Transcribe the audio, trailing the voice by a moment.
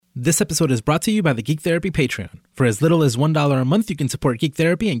This episode is brought to you by the Geek Therapy Patreon. For as little as $1 a month, you can support Geek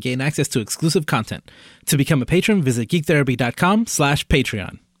Therapy and gain access to exclusive content. To become a patron, visit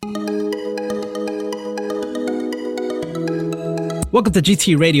geektherapy.com/Patreon. Welcome to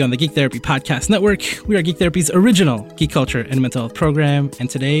GT Radio on the Geek Therapy Podcast Network. We are Geek Therapy's original geek culture and mental health program, and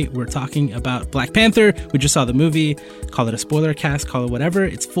today we're talking about Black Panther. We just saw the movie. Call it a spoiler cast, call it whatever.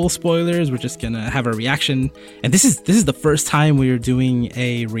 It's full spoilers. We're just gonna have a reaction, and this is the first time we are doing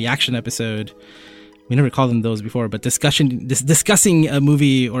a reaction episode. We never called them those before, but discussing a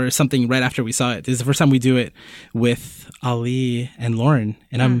movie or something right after we saw it. This is the first time we do it with Ali and Lauren,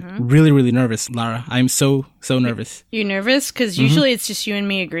 and I'm really, really nervous, Lara. I'm so nervous. You nervous? Because usually it's just you and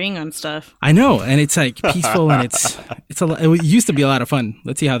me agreeing on stuff. I know, and it's like peaceful, and it used to be a lot of fun.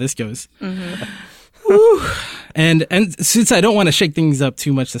 Let's see how this goes. Woo. And since I don't want to shake things up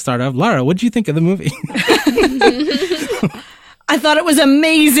too much to start off, Lara, what did you think of the movie? I thought it was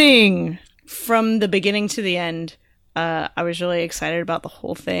amazing. From the beginning to the end, I was really excited about the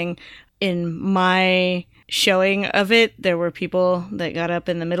whole thing. In my showing of it, there were people that got up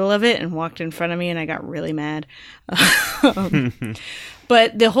in the middle of it and walked in front of me, and I got really mad.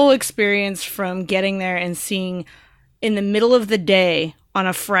 But the whole experience from getting there and seeing in the middle of the day on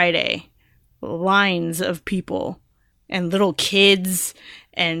a Friday, lines of people and little kids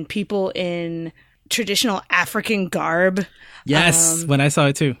and people in traditional African garb. Yes, when I saw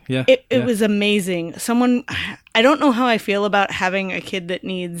it too. Yeah. It was amazing. I don't know how I feel about having a kid that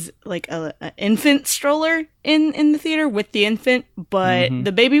needs like an infant stroller in the theater with the infant, but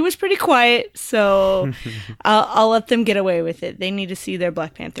the baby was pretty quiet, so I'll let them get away with it. They need to see their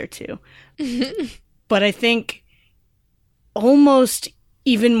Black Panther too. But I think almost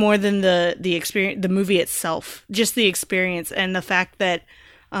even more than the experience, the movie itself, just the experience and the fact that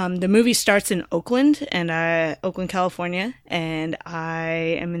the movie starts in Oakland, California, and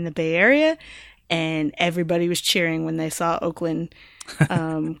I am in the Bay Area, and everybody was cheering when they saw Oakland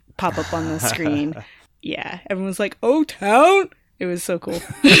pop up on the screen. Yeah, everyone's like, "Oh, town!" It was so cool.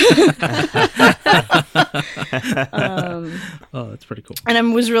 That's pretty cool. And I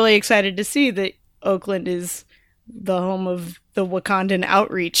was really excited to see that Oakland is the home of the Wakandan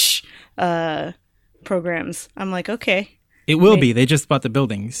outreach programs. I'm like, okay. It will be. They just bought the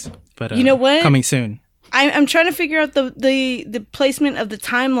buildings, but you know what? Coming soon. I'm trying to figure out the placement of the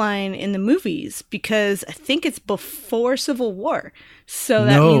timeline in the movies because I think it's before Civil War, so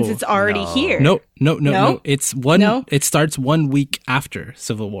that means it's already here. No. It's It starts 1 week after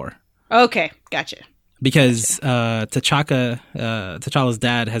Civil War. Okay, gotcha. Because T'Challa's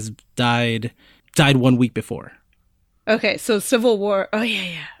dad has died 1 week before. Okay, so Civil War. Oh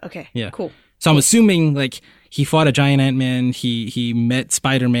yeah. Okay, yeah, cool. So I'm assuming like he fought a giant Ant-Man, he met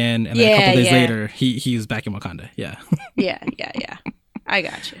Spider-Man, and then a couple days later, he was back in Wakanda. Yeah. yeah. I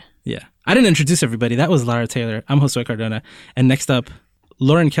gotcha. Yeah. I didn't introduce everybody. That was Lara Taylor. I'm Josue Cardona. And next up,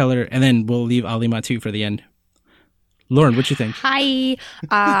 Lauren Keller, and then we'll leave Ali Matu for the end. Lauren, what'd you think? Hi.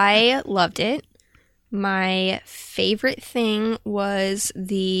 I loved it. My favorite thing was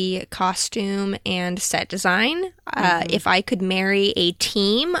the costume and set design. If I could marry a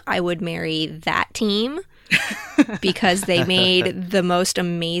team, I would marry that team because they made the most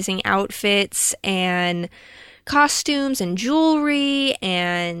amazing outfits and costumes and jewelry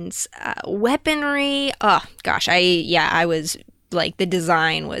and weaponry. Oh, gosh. I was like, the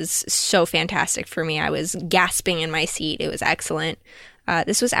design was so fantastic for me. I was gasping in my seat. It was excellent.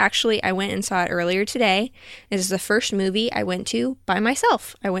 This was actually, I went and saw it earlier today. This is the first movie I went to by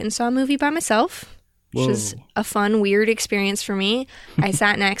myself. I went and saw a movie by myself, which was a fun, weird experience for me. I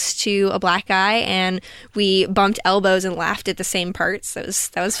sat next to a black guy, and we bumped elbows and laughed at the same parts.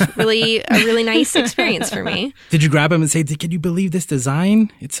 That was really a really nice experience for me. Did you grab him and say, "Can you believe this design?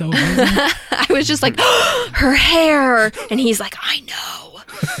 It's so amazing." I was just like, her hair, and he's like, "I know."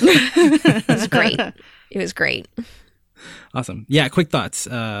 It was great. It was great. Awesome. Yeah, quick thoughts.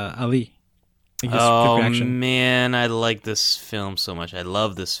 Ali. Oh, man, I like this film so much. I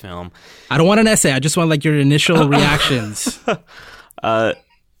love this film. I don't want an essay. I just want like your initial reactions.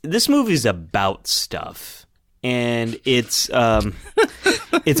 This movie's about stuff. And it's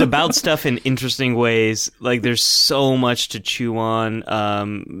about stuff in interesting ways. Like, there's so much to chew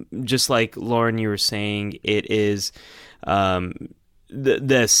on. Just like Lauren, you were saying, it is...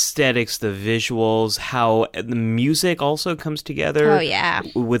 The aesthetics, the visuals, how the music also comes together. Oh yeah,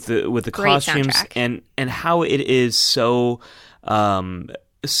 with the great costumes soundtrack. and how it is so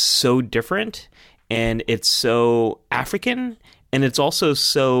different, and it's so African, and it's also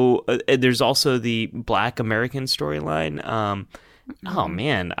so. There's also the Black American storyline. Oh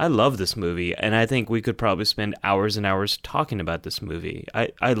man, I love this movie, and I think we could probably spend hours and hours talking about this movie.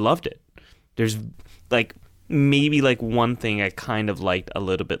 I loved it. There's like maybe like one thing I kind of liked a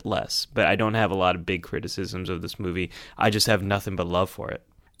little bit less, but I don't have a lot of big criticisms of this movie. I just have nothing but love for it.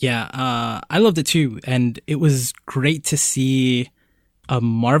 Yeah, I loved it too, and it was great to see a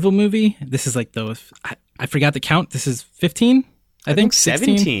Marvel movie. This is like I forgot the count. This is 15, I think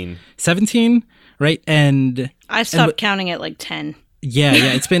 16? 17, right? And I stopped counting at like 10. Yeah,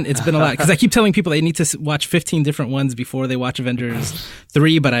 it's been a lot because I keep telling people they need to watch 15 different ones before they watch Avengers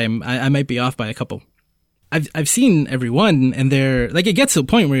 3, but I might be off by a couple. I've seen every one, and they're like, it gets to a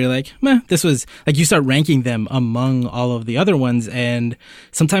point where you're like, meh, this was like, you start ranking them among all of the other ones, and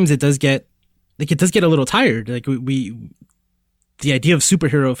sometimes it does get a little tired. Like the idea of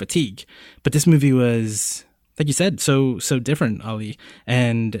superhero fatigue, but this movie was, like you said, so different, Ali,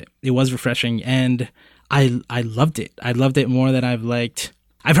 and it was refreshing, and I loved it. I loved it more than I've liked.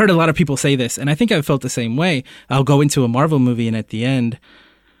 I've heard a lot of people say this, and I think I've felt the same way. I'll go into a Marvel movie, and at the end,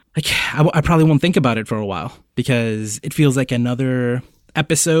 like, I probably won't think about it for a while because it feels like another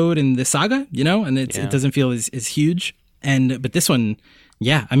episode in the saga, and it doesn't feel as huge. But this one,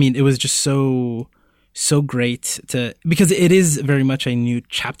 yeah, I mean, it was just so great because it is very much a new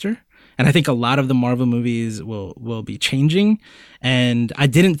chapter. And I think a lot of the Marvel movies will be changing. And I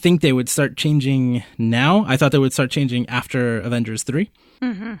didn't think they would start changing now. I thought they would start changing after Avengers 3.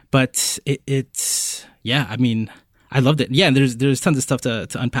 Mm-hmm. But it's, yeah, I mean, I loved it. Yeah, there's tons of stuff to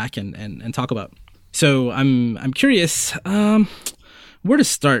unpack and talk about. So I'm curious, where to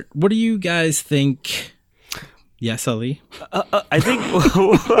start? What do you guys think? Yes, Ali? I think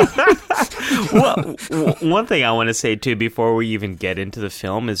one thing I want to say, too, before we even get into the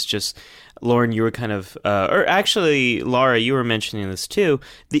film is just, Lauren, you were kind of, or actually, Laura, you were mentioning this, too.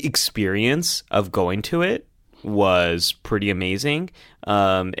 The experience of going to it was pretty amazing.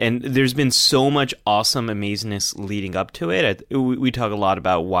 And there's been so much awesome amazingness leading up to it. We talk a lot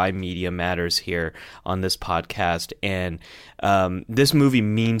about why media matters here on this podcast. And this movie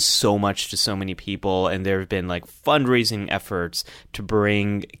means so much to so many people. And there have been like fundraising efforts to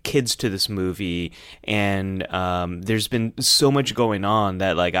bring kids to this movie. And there's been so much going on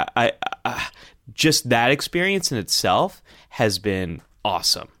that like I just that experience in itself has been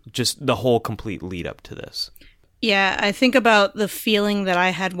awesome. Just the whole complete lead up to this. Yeah, I think about the feeling that I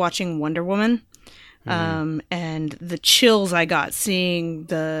had watching Wonder Woman, and the chills I got seeing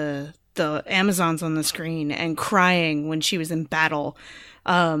the Amazons on the screen and crying when she was in battle.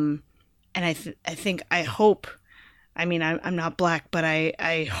 And I hope, I mean, I'm not Black, but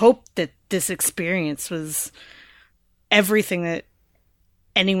I hope that this experience was everything that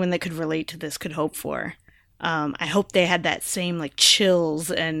anyone that could relate to this could hope for. I hope they had that same like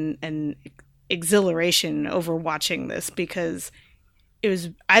chills and exhilaration over watching this because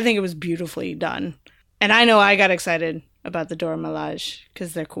I think it was beautifully done. And I know I got excited about the Dora Milaje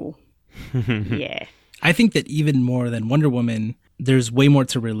because they're cool. Yeah. I think that even more than Wonder Woman, there's way more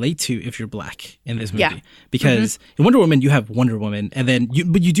to relate to if you're Black in this movie. Yeah. Because in Wonder Woman, you have Wonder Woman, and then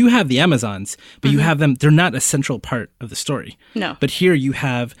you do have the Amazons, but you have them, they're not a central part of the story. No. But here you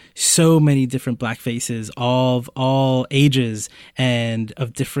have so many different Black faces of all ages and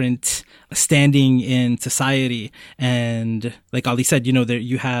of different standing in society. And like Ali said, there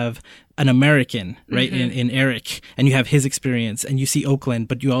you have an American, right, in Eric, and you have his experience, and you see Oakland,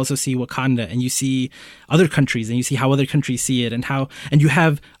 but you also see Wakanda, and you see other countries, and you see how other countries see it, and you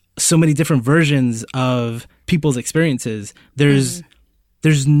have so many different versions of people's experiences. There's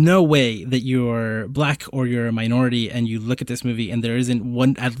no way that you're Black or you're a minority, and you look at this movie, and there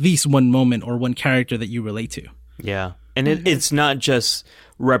isn't at least one moment or one character that you relate to. Yeah, and it's not just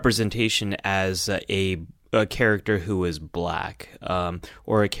representation as a character who is Black,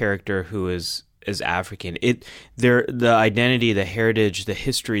 or a character who is African. The identity, the heritage, the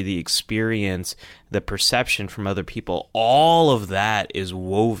history, the experience, the perception from other people, all of that is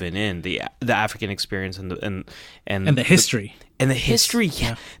woven in the African experience and the history. And the history,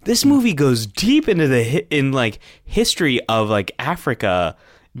 yeah. This movie goes deep into the history of like Africa.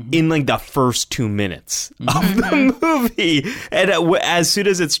 In like the first 2 minutes of the movie. And as soon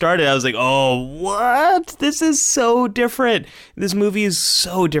as it started, I was like, oh, what? This is so different. This movie is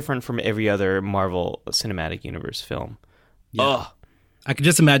so different from every other Marvel Cinematic Universe film. Yeah. Ugh. I could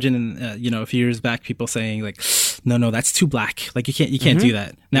just imagine, a few years back, people saying like, no, that's too Black. Like you can't do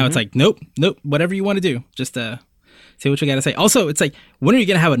that. Now it's like, nope, whatever you want to do. Just say what you got to say. Also, it's like, when are you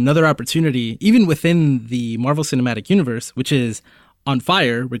going to have another opportunity, even within the Marvel Cinematic Universe, which is on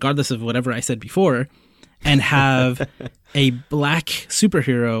fire, regardless of whatever I said before, and have a black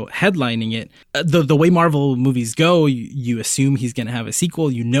superhero headlining it. The way Marvel movies go, you assume he's going to have a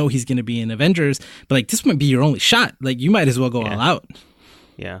sequel. You know he's going to be in Avengers. But like, this might be your only shot. Like, you might as well go all out.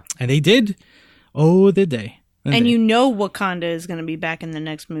 Yeah. And they did. Oh, did they? And you know Wakanda is going to be back in the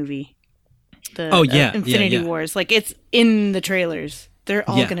next movie. Infinity Wars. Like, it's in the trailers. They're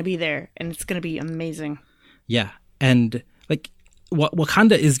all going to be there. And it's going to be amazing. Yeah. And like,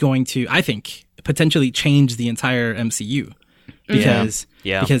 Wakanda is going to, I think, potentially change the entire MCU. Because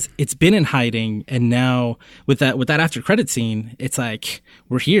it's been in hiding, and now with that after credit scene, it's like,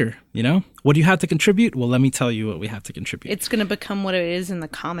 we're here, you know? What do you have to contribute? Well, let me tell you what we have to contribute. It's going to become what it is in the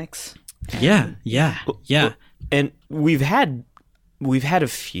comics. Yeah. And we've had a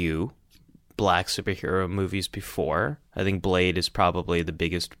few black superhero movies before. I think Blade is probably the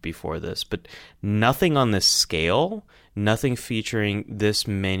biggest before this, but nothing on this scale, nothing featuring this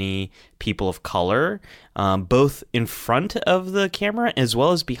many people of color, both in front of the camera as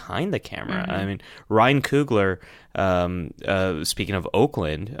well as behind the camera. I mean, Ryan Coogler, speaking of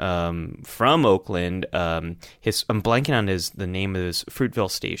Oakland, from Oakland, I'm blanking on the name of his Fruitvale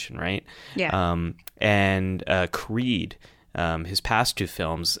Station, right? Yeah. And Creed. His past two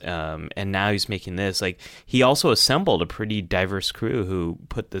films, and now he's making this. Like, he also assembled a pretty diverse crew who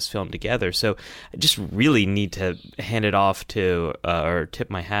put this film together. So I just really need to hand it off to, or tip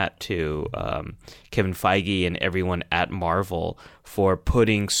my hat to Kevin Feige and everyone at Marvel for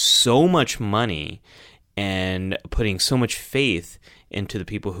putting so much money and putting so much faith into the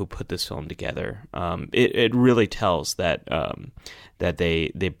people who put this film together. It really tells that that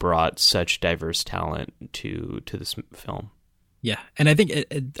they brought such diverse talent to this film. Yeah, and I think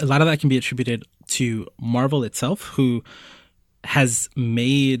a lot of that can be attributed to Marvel itself, who has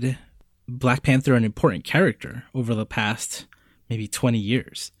made Black Panther an important character over the past maybe 20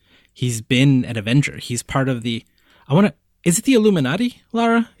 years. He's been an Avenger. He's part of the, is it the Illuminati,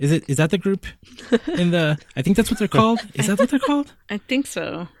 Lara? Is that the group I think that's what they're called. Is that what they're called? I think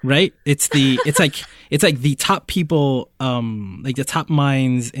so. Right? It's like the top people, like the top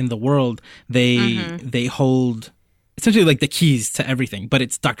minds in the world. They hold essentially like the keys to everything, but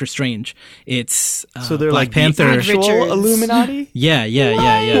it's Doctor Strange. It's so they're Black like Panther, the actual Illuminati. Yeah.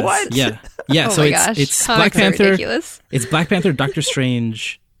 What? Yeah. Oh So my gosh. it's How Black Panther. ridiculous. It's Black Panther, Doctor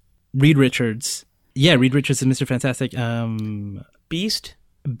Strange, Reed Richards. Yeah, Reed Richards is Mr. Fantastic. Beast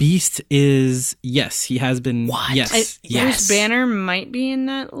is, yes, he has been. What? Yes. Bruce Banner might be in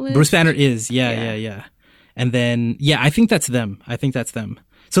that list. Bruce Banner is, yeah. And then, I think that's them.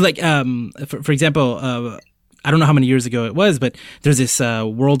 So like, for example, I don't know how many years ago it was, but there's this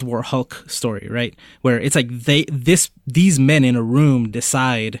World War Hulk story, right? Where it's like these men in a room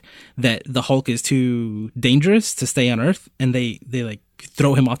decide that the Hulk is too dangerous to stay on Earth, and they like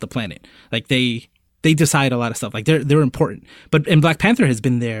throw him off the planet. Like they decide a lot of stuff. Like they're important. And Black Panther has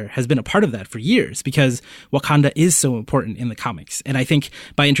been a part of that for years, because Wakanda is so important in the comics. And I think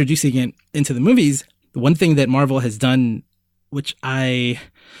by introducing it into the movies, one thing that Marvel has done, which I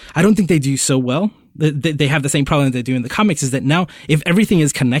don't think they do so well, they have the same problem that they do in the comics, is that now if everything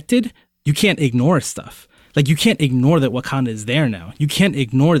is connected, you can't ignore stuff. Like, you can't ignore that Wakanda is there now. You can't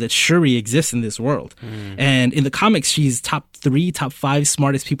ignore that Shuri exists in this world. And in the comics, she's top 3, top 5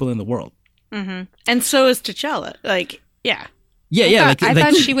 smartest people in the world. And so is T'Challa. Like, yeah. Yeah. I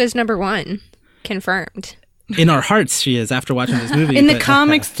thought she was number 1. Confirmed. In our hearts, she is, after watching this movie. In the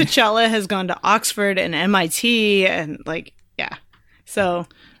comics, T'Challa has gone to Oxford and MIT and, like, yeah. So...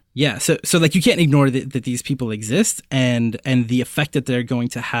 Yeah, so like, you can't ignore that these people exist and the effect that they're going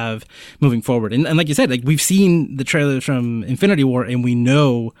to have moving forward. And like you said, like, we've seen the trailers from Infinity War, and we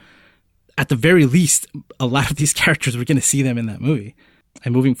know at the very least a lot of these characters, we're going to see them in that movie.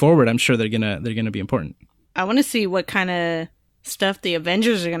 And moving forward, I'm sure they're gonna be important. I want to see what kind of stuff the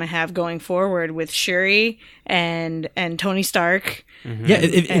Avengers are going to have going forward with Shuri and Tony Stark. Yeah,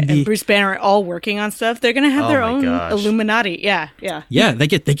 and Bruce Banner all working on stuff. They're going to have their own Illuminati. Yeah. Yeah, they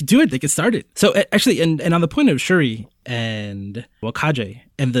could do it. They could start it. So actually, and on the point of Shuri and Wakaje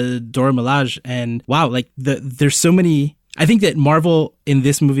and the Dora Milaje, and wow, like there's so many. I think that Marvel in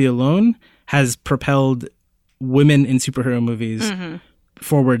this movie alone has propelled women in superhero movies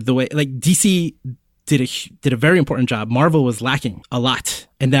forward the way, like, DC did a very important job. Marvel was lacking a lot.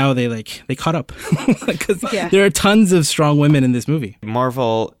 And now they caught up because there are tons of strong women in this movie.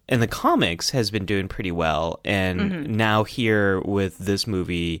 Marvel in the comics has been doing pretty well, and now here with this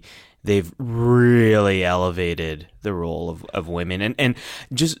movie, they've really elevated the role of women. And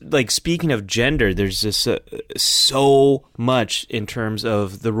just like speaking of gender, there's just so much in terms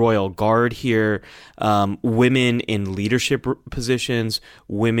of the Royal Guard here, women in leadership positions,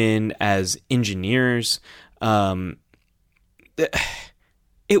 women as engineers.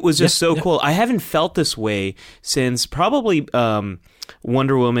 It was just so cool. I haven't felt this way since probably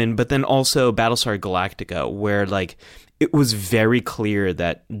Wonder Woman, but then also Battlestar Galactica, where like it was very clear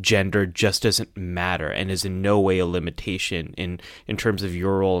that gender just doesn't matter and is in no way a limitation in terms of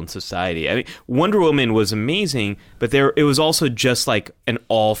your role in society. I mean, Wonder Woman was amazing, but it was also just like an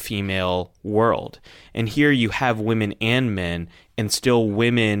all-female world. And here you have women and men, and still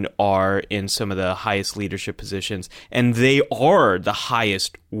women are in some of the highest leadership positions, and they are the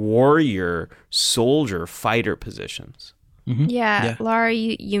highest warrior, soldier, fighter positions. Mm-hmm. Yeah, Laura,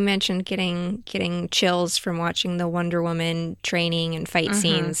 you mentioned getting chills from watching the Wonder Woman training and fight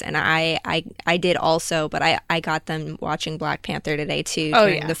scenes, and I did also, but I got them watching Black Panther today too.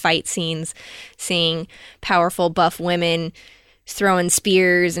 The fight scenes, seeing powerful buff women throwing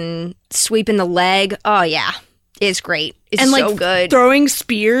spears and sweeping the leg. Oh yeah, it's great. It's so good. Throwing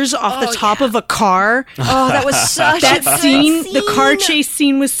spears off the top of a car. Oh, that was such that a scene. scene. The car chase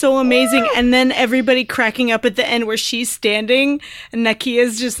scene was so amazing. And then everybody cracking up at the end where she's standing and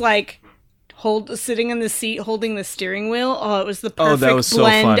Nakia's just like sitting in the seat holding the steering wheel. Oh, it was the perfect that was so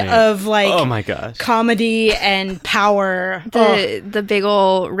blend funny. of like oh my gosh, comedy and power. The big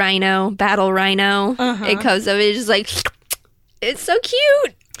old rhino, battle rhino. It comes up. It's just like, it's so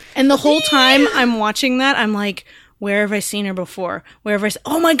cute. And the whole time I'm watching that, I'm like, where have I seen her before? Where have I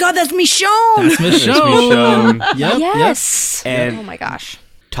oh my god, that's Michonne! That's Michonne! Yep, yes! Yep. And oh my gosh.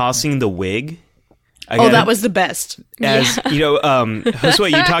 Tossing the wig. Again, that was the best. As you know,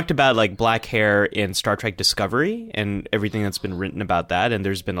 Josue, you talked about like black hair in Star Trek Discovery and everything that's been written about that, and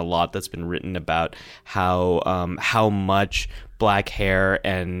there's been a lot that's been written about how much black hair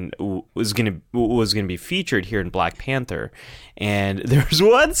and was gonna be featured here in Black Panther. And there's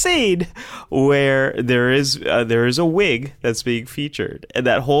one scene where there is a wig that's being featured, and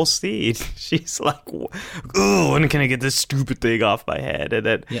that whole scene, she's like, "Oh, when can I get this stupid thing off my head?" And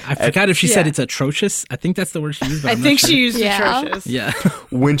then I forgot if she said it's atrocious. I think that's the word she used. But I think she used atrocious. Yeah.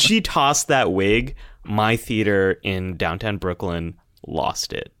 When she tossed that wig, my theater in downtown Brooklyn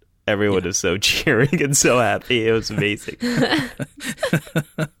lost it. Everyone is so cheering and so happy. It was amazing.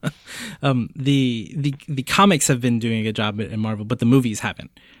 The comics have been doing a good job in Marvel, but the movies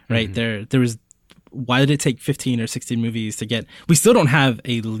haven't. Right? There was. Why did it take 15 or 16 movies to get? We still don't have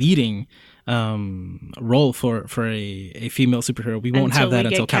a leading role for a female superhero. We won't have that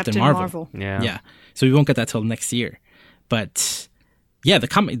until Captain Marvel. Yeah. So we won't get that till next year. But yeah, the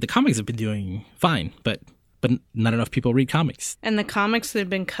comics have been doing fine, but not enough people read comics. And the comics, they've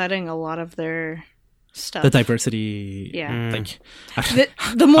been cutting a lot of their stuff. The diversity, like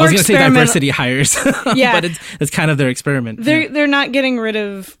the more I was going to say diversity hires, but it's kind of their experiment. They're not getting rid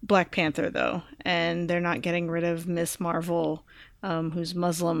of Black Panther though, and they're not getting rid of Miss Marvel, who's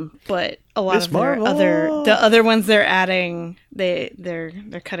Muslim. But a lot of the other ones they're adding, they're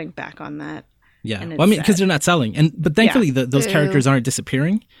cutting back on that. Yeah, well, I mean, because they're not selling, but thankfully those characters aren't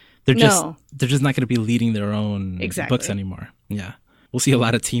disappearing. They're just not going to be leading their own books anymore. Yeah, we'll see a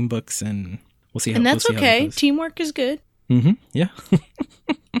lot of team books, and we'll see. And that's we'll see okay. Teamwork is good. Mm-hmm. Yeah,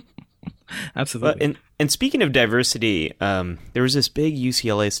 absolutely. And speaking of diversity, there was this big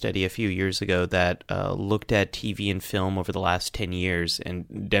UCLA study a few years ago that looked at TV and film over the last 10 years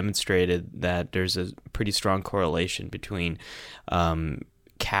and demonstrated that there's a pretty strong correlation between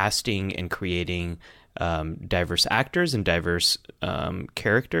casting and creating diverse actors and diverse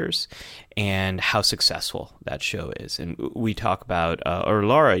characters, and how successful that show is. And we talk about, or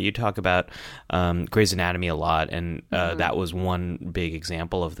Laura, you talk about Grey's Anatomy a lot, and that was one big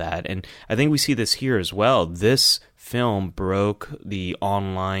example of that. And I think we see this here as well. This film broke the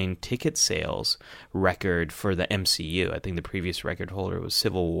online ticket sales record for the MCU. I think the previous record holder was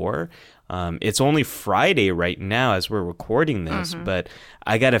Civil War. It's only Friday right now as we're recording this, but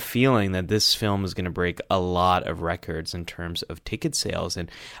I got a feeling that this film is going to break a lot of records in terms of ticket sales. And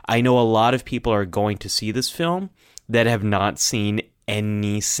I know a lot of people are going to see this film that have not seen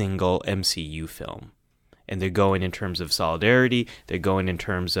any single MCU film. And they're going in terms of solidarity. They're going in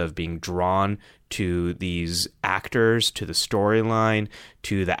terms of being drawn to these actors, to the storyline,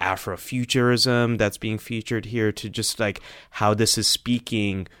 to the Afrofuturism that's being featured here, to just like how this is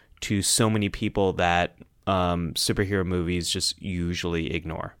speaking to so many people that superhero movies just usually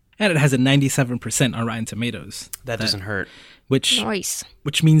ignore. And it has a 97% on Rotten Tomatoes. That doesn't hurt. Which Nice.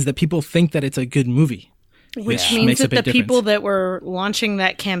 which means that people think that it's a good movie. Which Yeah. means Makes a that the big people difference. that were launching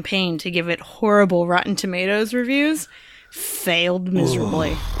that campaign to give it horrible Rotten Tomatoes reviews failed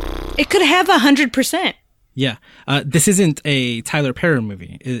miserably. It could have 100%. Yeah. This isn't a Tyler Perry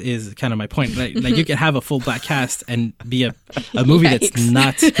movie, is kind of my point. Like you could have a full black cast and be a movie that's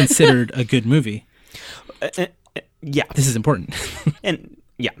not considered a good movie. Yeah. This is important. And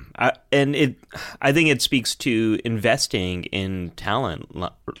yeah, I think it speaks to investing in talent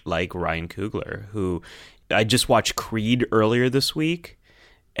like Ryan Coogler, who I just watched Creed earlier this week,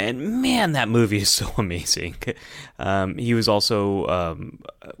 and man, that movie is so amazing. He was also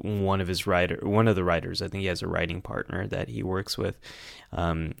one of the writers. I think he has a writing partner that he works with.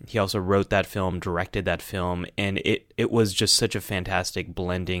 He also wrote that film, directed that film, and it was just such a fantastic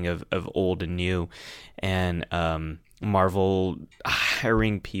blending of old and new, and Marvel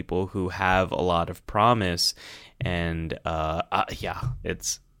hiring people who have a lot of promise, and yeah,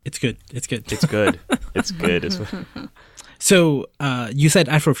 it's good. It's good. It's good. It's good. So you said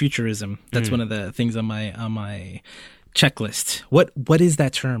Afrofuturism. That's one of the things on my checklist. What is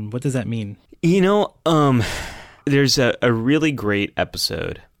that term? What does that mean? There's a really great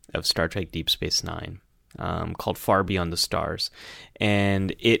episode of Star Trek Deep Space Nine called Far Beyond the Stars,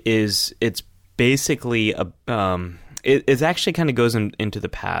 and it's basically it actually kind of goes into the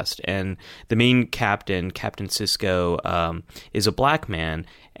past, and the main Captain Sisko, is a black man,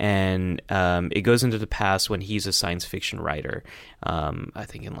 and it goes into the past when he's a science fiction writer, I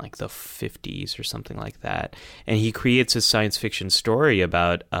think in like the 50s or something like that, and he creates a science fiction story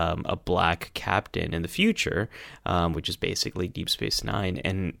about a black captain in the future, which is basically Deep Space Nine,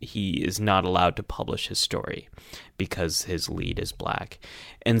 and he is not allowed to publish his story because his lead is black.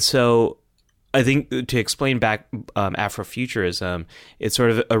 And so I think to explain back Afrofuturism, it's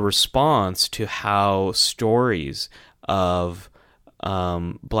sort of a response to how stories of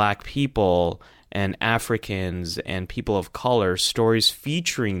black people and Africans and people of color, stories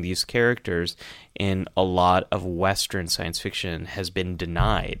featuring these characters in a lot of Western science fiction has been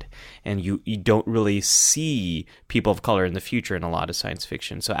denied. And you don't really see people of color in the future in a lot of science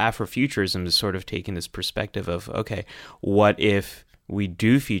fiction. So Afrofuturism is sort of taking this perspective of, okay, what if we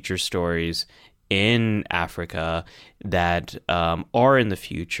do feature stories in Africa that are in the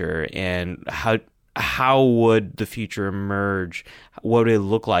future, and how would the future emerge? What would it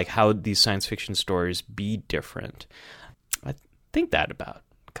look like? How would these science fiction stories be different? I think that about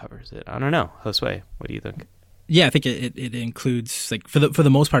covers it. I don't know, Josue, what do you think? Yeah, I think it includes, like, for the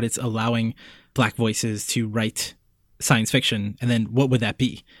most part, it's allowing black voices to write science fiction, and then what would that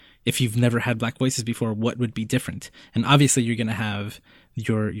be? If you've never had black voices before, what would be different? And obviously you're going to have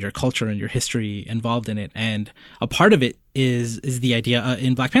your culture and your history involved in it. And a part of it is the idea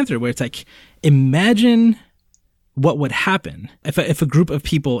in Black Panther, where it's like, imagine what would happen if a group of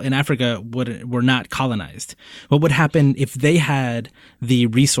people in Africa were not colonized. What would happen if they had the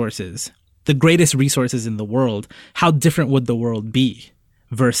resources, the greatest resources in the world? How different would the world be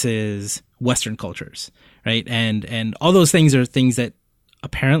versus Western cultures, right? And all those things are things that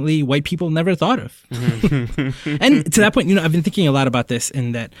apparently white people never thought of. And to that point, I've been thinking a lot about this,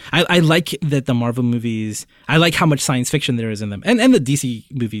 in that I like that the Marvel movies, I like how much science fiction there is in them, and the DC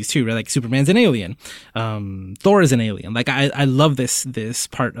movies too, right? Like Superman's an alien, Thor is an alien. Like I love this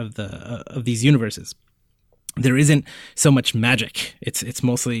part of of these universes. There isn't so much magic. It's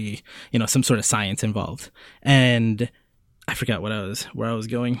mostly, some sort of science involved. And I forgot where I was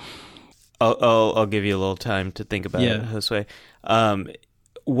going. I'll give you a little time to think about it, Josue.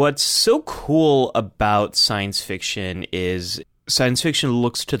 What's so cool about science fiction is science fiction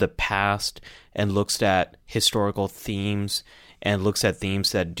looks to the past and looks at historical themes and looks at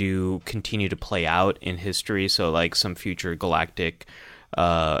themes that do continue to play out in history. So like some future galactic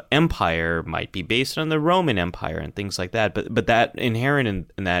empire might be based on the Roman Empire and things like that. But that inherent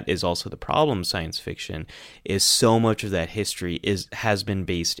in that is also the problem. Science fiction is so much of that history has been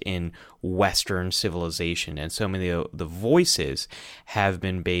based in Western civilization, and so many of the voices have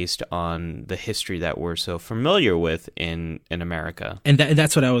been based on the history that we're so familiar with in America. And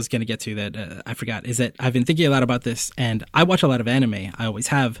that's what I was going to get to, that I forgot, is that I've been thinking a lot about this, and I watch a lot of anime. I always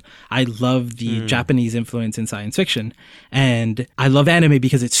have. I love the Japanese influence in science fiction, and I love anime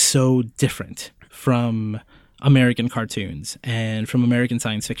because it's so different from American cartoons and from American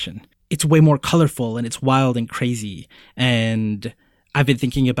science fiction. It's way more colorful, and it's wild and crazy. And I've been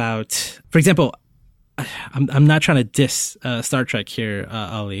thinking about, for example, I'm not trying to diss Star Trek here,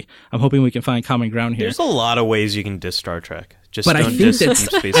 Ali. I'm hoping we can find common ground here. There's a lot of ways you can diss Star Trek. Just but don't I think diss that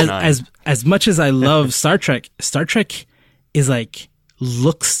Deep Space Nine. as much as I love Star Trek is like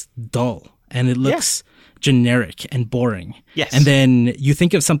looks dull and it looks generic and boring. Yes. And then you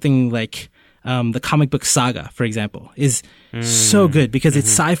think of something like the comic book Saga, for example, is so good because it's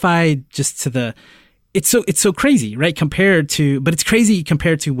sci-fi just to the. It's so crazy, right? But it's crazy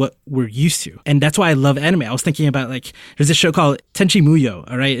compared to what we're used to. And that's why I love anime. I was thinking about like, there's a show called Tenchi Muyo,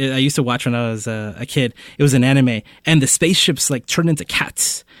 all right? I used to watch when I was a kid. It was an anime and the spaceships like turned into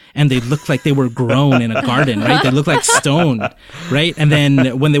cats and they looked like they were grown in a garden, right? They looked like stone, right? And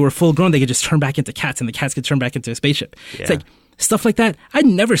then when they were full grown, they could just turn back into cats and the cats could turn back into a spaceship. Yeah. It's like, stuff like that. I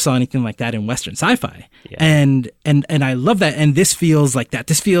never saw anything like that in Western sci-fi. Yeah. And I love that. And this feels like that.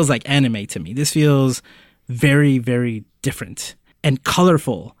 This feels like anime to me. This feels very, very different and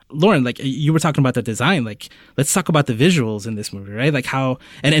colorful. Lauren, like you were talking about the design, like let's talk about the visuals in this movie, right? Like how,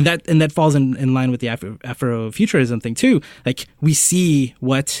 and that falls in line with the Afrofuturism thing too. Like we see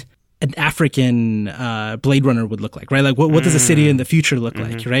what an African Blade Runner would look like, right? Like what does a city in the future look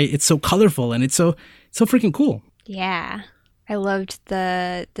like, right? It's so colorful and it's so freaking cool. Yeah. I loved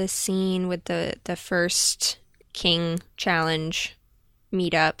the scene with the first King Challenge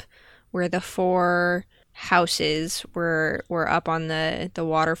meetup where the 4 houses were up on the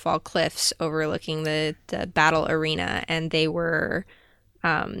waterfall cliffs overlooking the battle arena, and they were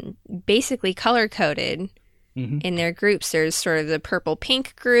basically color-coded in their groups. There's sort of the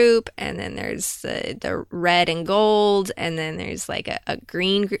purple-pink group, and then there's the red and gold, and then there's like a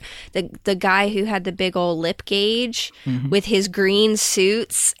green group. The guy who had the big old lip gauge with his green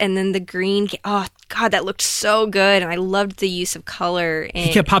suits, and then the green. Oh God, that looked so good, and I loved the use of color.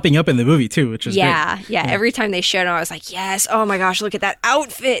 He kept popping up in the movie too, which is great. Yeah. Every time they showed him, I was like, yes. Oh my gosh, look at that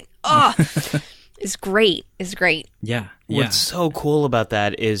outfit. Oh, it's great. It's great. Yeah. What's so cool about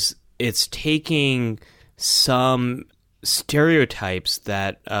that is it's taking some stereotypes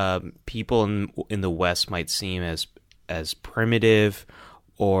that people in the West might seem as primitive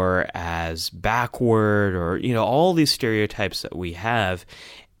or as backward, or all these stereotypes that we have,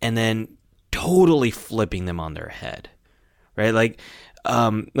 and then totally flipping them on their head, right? Like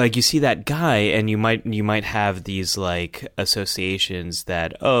you see that guy, and you might have these like associations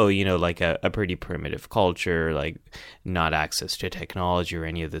that like a pretty primitive culture, like not access to technology or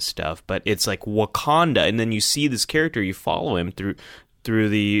any of this stuff, but it's like Wakanda, and then you see this character, you follow him through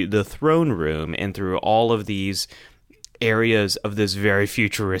the throne room and through all of these areas of this very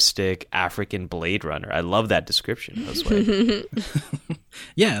futuristic African Blade Runner. I love that description. That's way.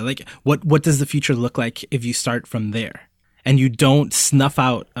 Yeah, like what does the future look like if you start from there? And you don't snuff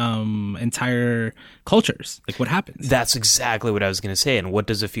out entire cultures. Like, what happens? That's exactly what I was going to say. And what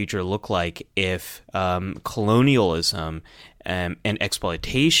does the future look like if colonialism and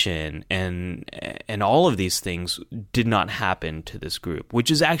exploitation and all of these things did not happen to this group?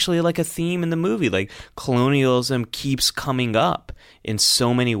 Which is actually like a theme in the movie. Like, colonialism keeps coming up in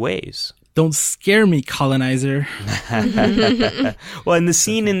so many ways. Don't scare me, colonizer. Well, and the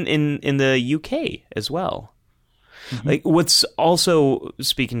scene in the UK as well. Like, what's also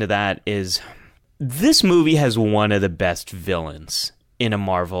speaking to that is this movie has one of the best villains in a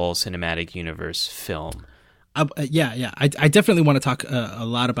Marvel Cinematic Universe film. Yeah. I definitely want to talk a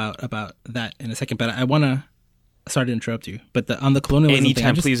lot about that in a second, but I want to. Sorry to interrupt you, but on the colonialism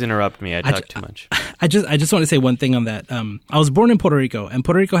anytime, thing, please interrupt me. I talk too much. I just want to say one thing on that. I was born in Puerto Rico, and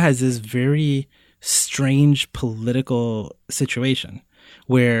Puerto Rico has this very strange political situation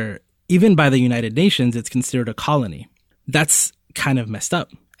where even by the United Nations, it's considered a colony. That's kind of messed up.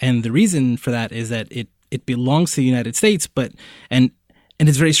 And the reason for that is that it belongs to the United States, and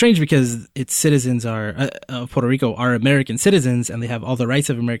it's very strange because its citizens Puerto Rico are American citizens, and they have all the rights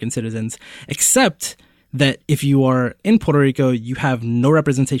of American citizens, except that if you are in Puerto Rico, you have no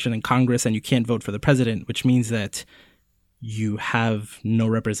representation in Congress and you can't vote for the president, which means that you have no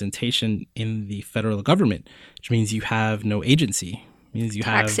representation in the federal government, which means you have no agency. Means you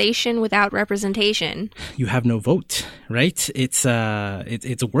taxation without representation. You have no vote, right? It's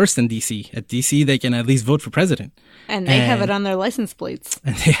worse than DC. At DC, they can at least vote for president, and they have it on their license plates.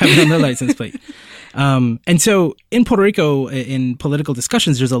 And they have it on their license plate. And so in Puerto Rico, in political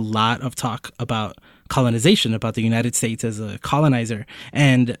discussions, there's a lot of talk about colonization, about the United States as a colonizer,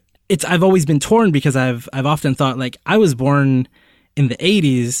 and I've always been torn because I've often thought, like, I was born in the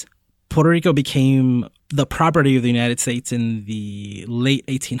 80s. Puerto Rico became the property of the United States in the late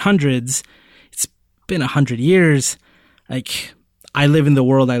 1800s. It's been 100 years. Like, I live in the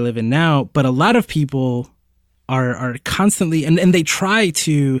world I live in now, but a lot of people are constantly, and they try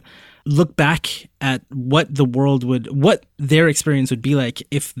to look back at what their experience would be like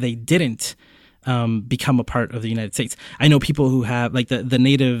if they didn't become a part of the United States. I know people who have, like, the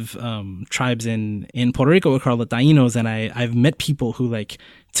native tribes in Puerto Rico are called the Tainos, and I've met people who, like,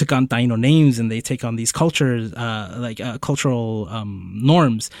 took on Taino names, and they take on these cultures, cultural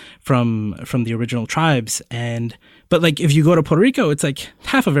norms from the original tribes. But like, if you go to Puerto Rico, it's like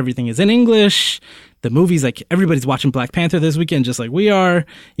half of everything is in English. The movies, like, everybody's watching Black Panther this weekend, just like we are.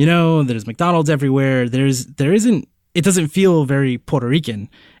 There's McDonald's everywhere. It doesn't feel very Puerto Rican.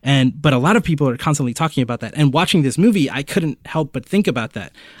 But a lot of people are constantly talking about that. And watching this movie, I couldn't help but think about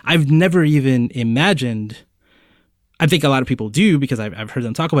that. I've never even imagined, I think a lot of people do because I've heard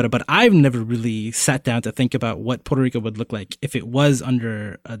them talk about it, but I've never really sat down to think about what Puerto Rico would look like if it was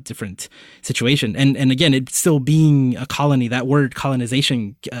under a different situation. And again, it still being a colony, that word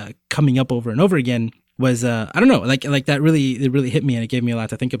colonization coming up over and over again was, I don't know, like that it really hit me, and it gave me a lot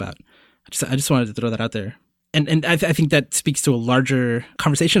to think about. I just wanted to throw that out there. And I think that speaks to a larger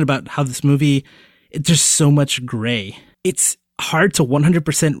conversation about how this movie, there's so much gray. It's hard to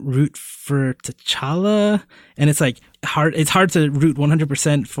 100% root for T'Challa, and it's like it's hard to root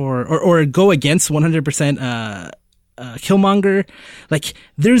 100% for or go against 100% Killmonger. Like,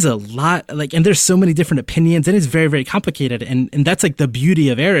 there's a lot, like, and there's so many different opinions, and it's very, very complicated, and that's like the beauty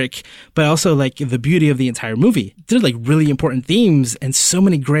of Eric, but also like the beauty of the entire movie. There's like really important themes and so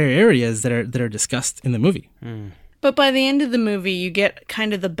many gray areas that are discussed in the movie. But by the end of the movie, you get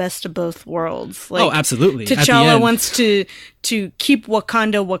kind of the best of both worlds. Like, oh, absolutely. T'Challa wants to keep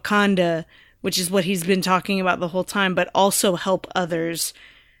Wakanda, which is what he's been talking about the whole time, but also help others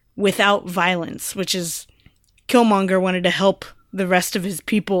without violence, which is Killmonger wanted to help the rest of his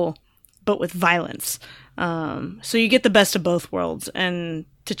people, but with violence. So you get the best of both worlds, and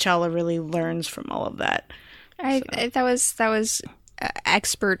T'Challa really learns from all of that. That was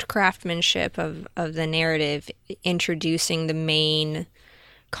expert craftsmanship of the narrative, introducing the main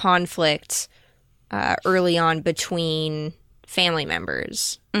conflict early on between family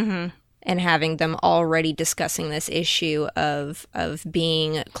members, and having them already discussing this issue of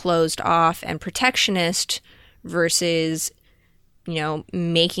being closed off and protectionist versus,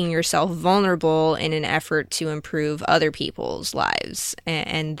 making yourself vulnerable in an effort to improve other people's lives.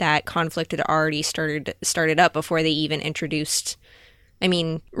 And that conflict had already started up before they even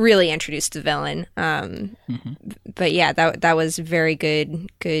really introduced the villain. But yeah, that was very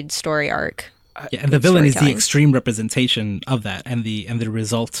good story arc. Yeah, and the villain is the extreme representation of that, and the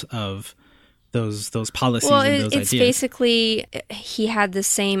result of those policies and those ideas. Basically, he had the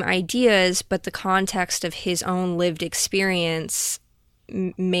same ideas, but the context of his own lived experience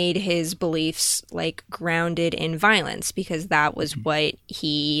made his beliefs like grounded in violence, because that was what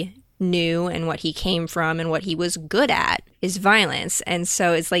he knew and what he came from and what he was good at is violence. And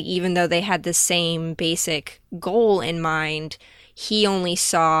so it's like, even though they had the same basic goal in mind, he only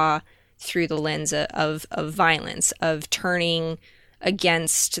saw through the lens of violence, of turning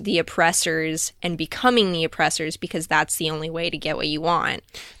against the oppressors and becoming the oppressors, because that's the only way to get what you want.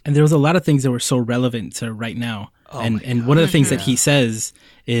 And there was a lot of things that were so relevant to right now. And one of the things that he says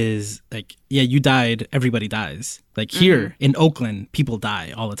is like, yeah, you died, everybody dies. Like here in Oakland, people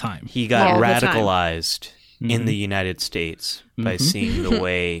die all the time. He got radicalized in the United States by seeing the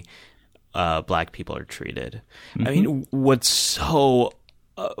way Black people are treated. I mean, what so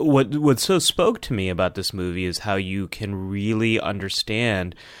spoke to me about this movie is how you can really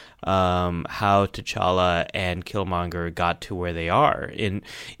understand how T'Challa and Killmonger got to where they are. And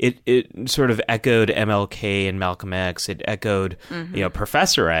it sort of echoed MLK and Malcolm X. It echoed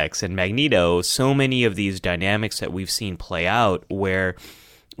Professor X and Magneto. So many of these dynamics that we've seen play out where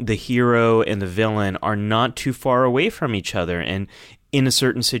the hero and the villain are not too far away from each other, and in a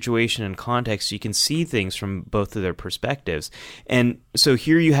certain situation and context, you can see things from both of their perspectives. And so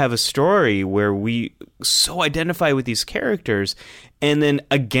here you have a story where we so identify with these characters, and then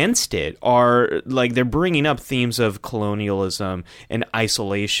against it are, like, they're bringing up themes of colonialism and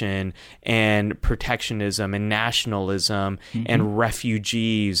isolation and protectionism and nationalism and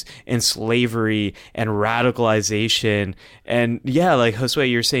refugees and slavery and radicalization. And yeah, like Josue,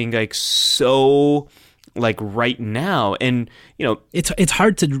 you're saying, like, so like right now. And it's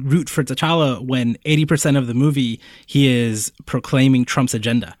hard to root for T'Challa when 80% of the movie he is proclaiming Trump's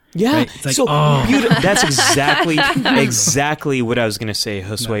agenda. Yeah, right? It's like, so that's exactly what I was going to say,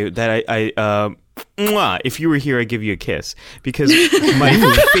 Josue. No. That if you were here, I'd give you a kiss, because my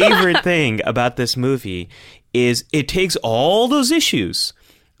favorite thing about this movie is it takes all those issues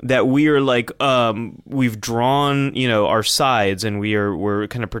that we are like we've drawn, our sides, and we're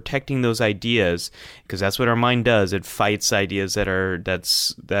kind of protecting those ideas, because that's what our mind does. It fights ideas that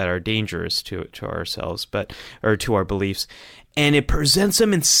are dangerous to ourselves, or to our beliefs, and it presents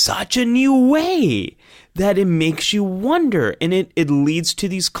them in such a new way that it makes you wonder, and it leads to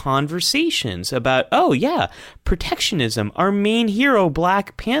these conversations about, oh yeah, protectionism. Our main hero,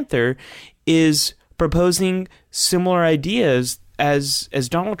 Black Panther, is proposing similar ideas as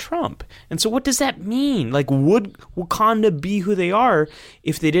Donald Trump. And so what does that mean? Like, would Wakanda be who they are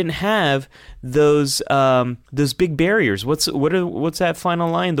if they didn't have those big barriers? What's that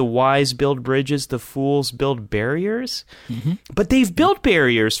final line? The wise build bridges, the fools build barriers. Mm-hmm. But they've built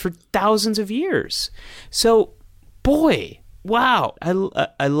barriers for thousands of years. So, boy, wow, I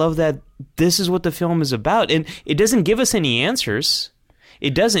love that this is what the film is about. And it doesn't give us any answers.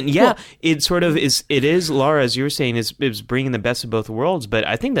 It doesn't. Yeah, well, it sort of is. It is, Laura, as you were saying, is bringing the best of both worlds. But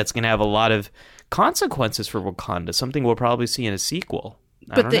I think that's going to have a lot of consequences for Wakanda, something we'll probably see in a sequel.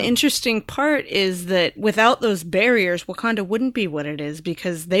 But the interesting part is that without those barriers, Wakanda wouldn't be what it is,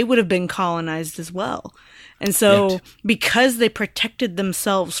 because they would have been colonized as well. And so because they protected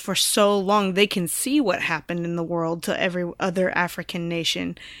themselves for so long, they can see what happened in the world to every other African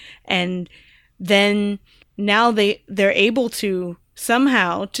nation. And then now they're able to...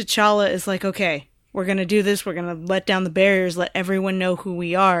 Somehow, T'Challa is like, okay, we're going to do this. We're going to let down the barriers, let everyone know who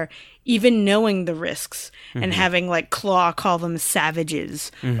we are, even knowing the risks, and having like Claw call them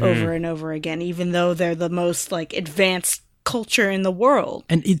savages over and over again, even though they're the most like advanced culture in the world.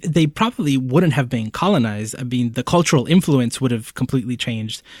 And they probably wouldn't have been colonized. I mean, the cultural influence would have completely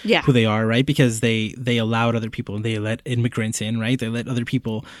changed who they are, right? Because they allowed other people, and they let immigrants in, right? They let other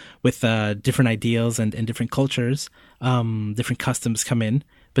people with different ideals and different cultures, different customs come in.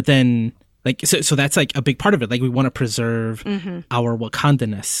 But then, like, so that's like a big part of it. Like, we want to preserve our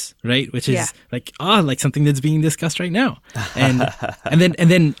Wakandaness, right? Which is like something that's being discussed right now. And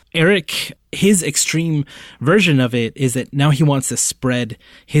then Eric, his extreme version of it is that now he wants to spread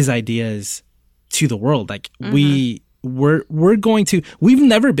his ideas to the world. Like, we've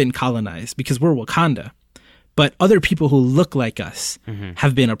never been colonized because we're Wakanda, but other people who look like us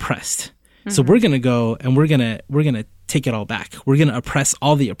have been oppressed. So we're going to go and we're going to take it all back. We're going to oppress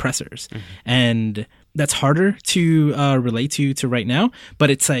all the oppressors. And that's harder to relate to right now, but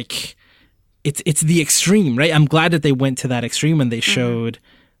it's like, it's the extreme, right? I'm glad that they went to that extreme and they showed,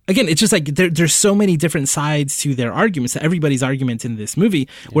 again, it's just like there's so many different sides to their arguments, to everybody's argument in this movie,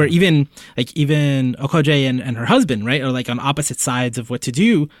 where even Okoje and her husband, right, are like on opposite sides of what to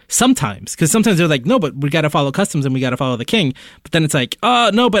do sometimes. Because sometimes they're like, no, but we got to follow customs and we got to follow the king. But then it's like,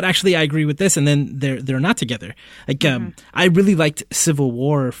 oh, no, but actually I agree with this. And then they're not together. Like, I really liked Civil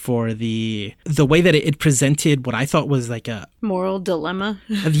War for the way that it presented what I thought was like a moral dilemma.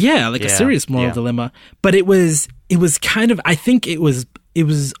 A serious moral dilemma. But it was kind of, I think it was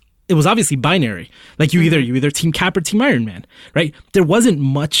obviously binary. Like, you either Team Cap or Team Iron Man, right? There wasn't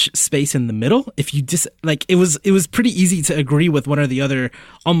much space in the middle. If you just like, it was pretty easy to agree with one or the other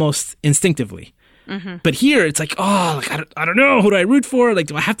almost instinctively. But here it's like, oh, like, I don't know, who do I root for? Like,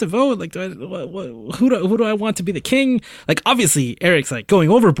 do I have to vote? Like, who do I want to be the king? Like, obviously Eric's like going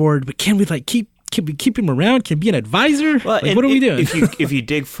overboard, but can we like keep him around? Can he be an advisor? Well, like, what are we doing? If you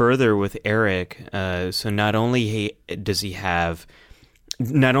dig further with Eric, so not only does he have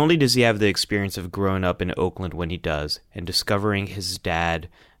the experience of growing up in Oakland when he does, and discovering his dad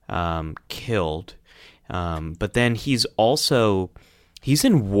killed, but then he's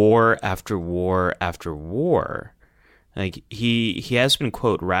in war after war after war. Like, he has been,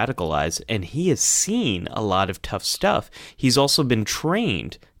 quote, radicalized, and he has seen a lot of tough stuff. He's also been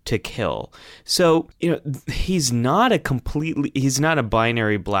trained to kill. So, he's not a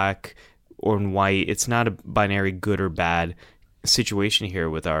binary black or white. It's not a binary good or bad situation here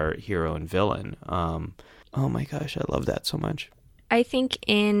with our hero and villain. Oh my gosh, I love that so much. I think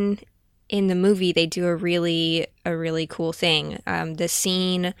in the movie they do a really cool thing. The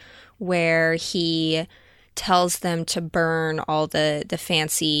scene where he tells them to burn all the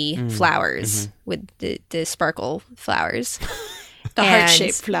fancy flowers with the sparkle flowers. The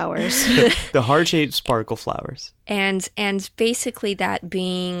heart-shaped flowers. The heart-shaped sparkle flowers. And basically that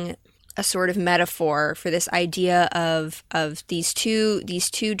being a sort of metaphor for this idea of these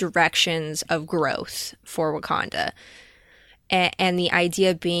two directions of growth for Wakanda. And the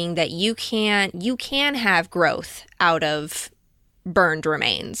idea being that you can have growth out of burned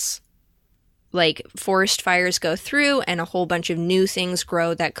remains. Like, forest fires go through and a whole bunch of new things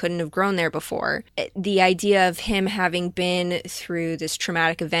grow that couldn't have grown there before. The idea of him having been through this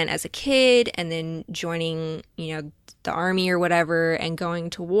traumatic event as a kid and then joining, the army or whatever and going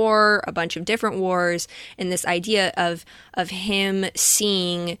to war, a bunch of different wars, and this idea of him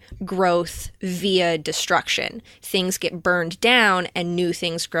seeing growth via destruction. Things get burned down and new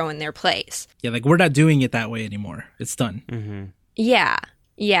things grow in their place. Yeah, like we're not doing it that way anymore. It's done. Mm-hmm. Yeah,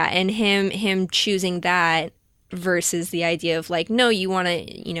 and him choosing that versus the idea of like, no, you want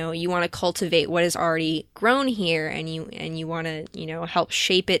to cultivate what is already grown here, and you want to help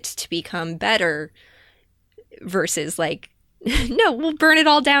shape it to become better. Versus like, no, we'll burn it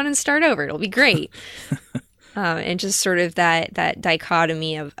all down and start over. It'll be great. And just sort of that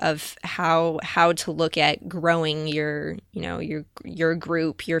dichotomy of how to look at growing your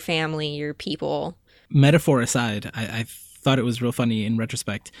group, your family, your people. Metaphor aside, I thought it was real funny in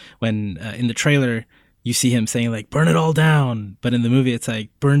retrospect when in the trailer you see him saying like burn it all down, but in the movie it's like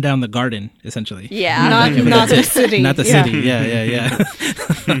burn down the garden essentially. Yeah, not the city. Not the city. Yeah.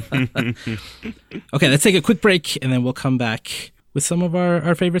 Okay, let's take a quick break and then we'll come back with some of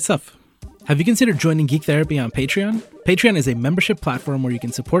our favorite stuff. Have you considered joining Geek Therapy on Patreon? Patreon is a membership platform where you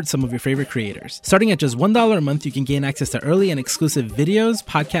can support some of your favorite creators. Starting at just $1 a month, you can gain access to early and exclusive videos,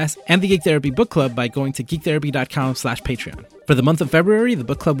 podcasts, and the Geek Therapy book club by going to geektherapy.com/Patreon. For the month of February, the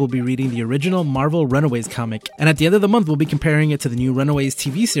book club will be reading the original Marvel Runaways comic, and at the end of the month, we'll be comparing it to the new Runaways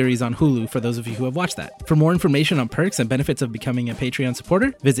TV series on Hulu for those of you who have watched that. For more information on perks and benefits of becoming a Patreon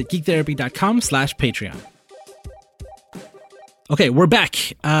supporter, visit geektherapy.com/Patreon. Okay, we're back.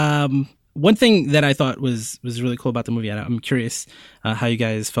 One thing that I thought was really cool about the movie, and I'm curious how you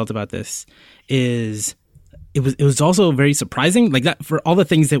guys felt about this, is it was also very surprising, like that for all the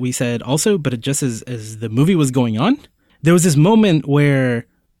things that we said also, but it just as the movie was going on, there was this moment where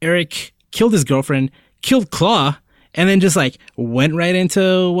Eric killed his girlfriend, killed Claw, and then just like went right into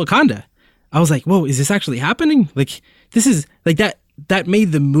Wakanda. I was like, whoa, is this actually happening? Like this is like that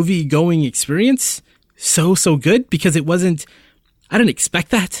made the movie going experience so good because it wasn't. I didn't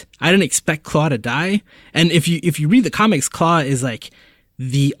expect that. I didn't expect Claw to die. And if you read the comics, Claw is like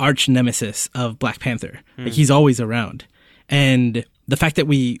the arch nemesis of Black Panther. Like he's always around. And the fact that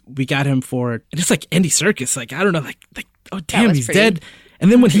we got him for just like Andy Serkis, like I don't know, like oh damn, he's dead.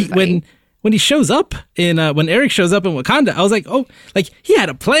 And then when he shows up when Eric shows up in Wakanda, I was like, oh, like he had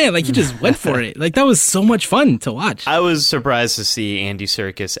a plan. Like he just went for it. Like that was so much fun to watch. I was surprised to see Andy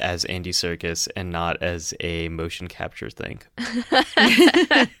Serkis as Andy Serkis and not as a motion capture thing.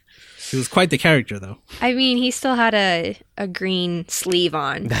 He was quite the character, though. I mean, he still had a green sleeve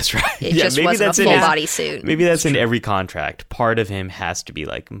on. That's right. It just wasn't a full body suit. Maybe that's in every contract. Part of him has to be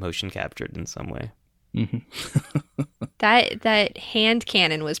like motion captured in some way. Mm-hmm. That hand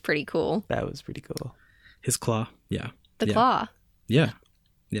cannon was pretty cool. That was pretty cool. His claw, yeah. The claw. Yeah.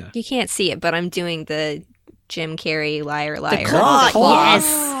 You can't see it, but I'm doing the Jim Carrey liar. The claw. Yes.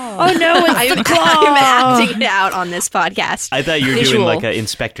 Oh no, it's the claw. I'm acting it out on this podcast. I thought you were doing like an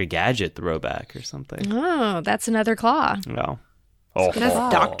Inspector Gadget throwback or something. Oh, that's another claw. No. That's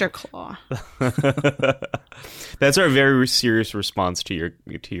Dr. Claw. That's our very serious response to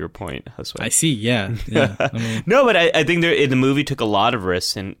your point, Josue. I see, yeah. I mean. No, but I think the movie took a lot of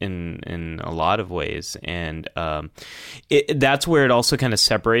risks in a lot of ways, and that's where it also kind of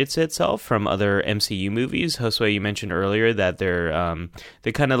separates itself from other MCU movies. Josue, you mentioned earlier that they're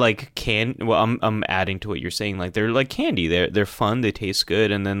kind of like I'm adding to what you're saying. Like they're like candy. They're fun. They taste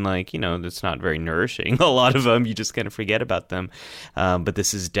good, and then like it's not very nourishing. A lot of them you just kind of forget about them. But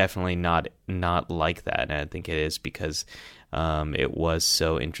this is definitely not like that, and I think it is because it was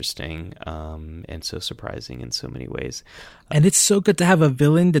so interesting and so surprising in so many ways. And it's so good to have a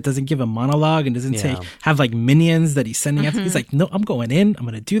villain that doesn't give a monologue and doesn't have like minions that he's sending out. He's like, no, I'm going in. I'm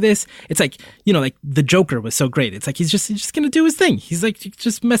going to do this. It's like, like the Joker was so great. It's like he's just going to do his thing. He's like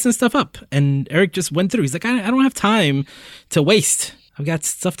just messing stuff up. And Eric just went through. He's like, I don't have time to waste. I've got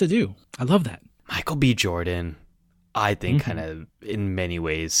stuff to do. I love that. Michael B. Jordan, I think, kind of in many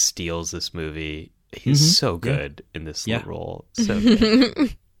ways steals this movie. He's so good in this role. So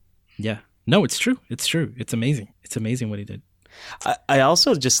good. Yeah. No, it's true. It's true. It's amazing. It's amazing what he did. I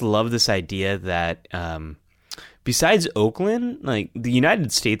also just love this idea that besides Oakland, like the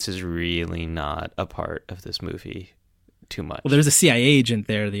United States is really not a part of this movie too much. Well, there's a CIA agent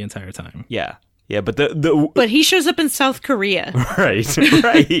there the entire time. Yeah. Yeah, but but he shows up in South Korea. Right.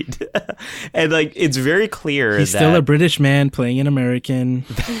 And like it's very clear he's still a British man playing an American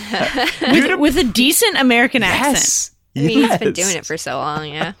with a decent American accent. I mean, he's been doing it for so long,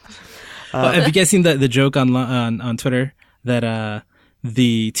 yeah. Well, have you guys seen the joke on Twitter that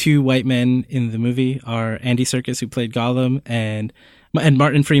the two white men in the movie are Andy Serkis, who played Gollum, and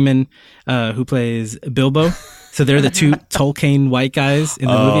Martin Freeman, who plays Bilbo? So they're the two Tolkien white guys in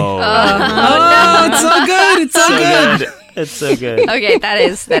the movie. Oh, It's so good. It's so good. It's so good. Okay, that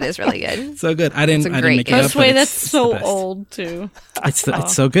is really good. So good. I didn't great make it game. up. That's but way it's that's the so best. old too.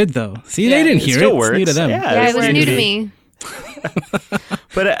 It's so good though. See, Yeah, they didn't it hear still it. works. It's new to them. Yeah. Yeah, it was It's new to new. me.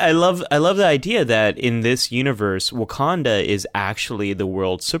 But I love the idea that in this universe, Wakanda is actually the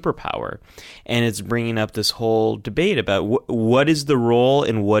world superpower, and it's bringing up this whole debate about what is the role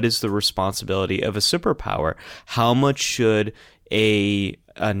and what is the responsibility of a superpower. How much should a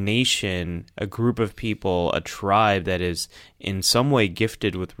nation, a group of people, a tribe that is in some way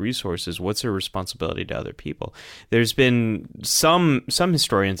gifted with resources, what's their responsibility to other people? There's been some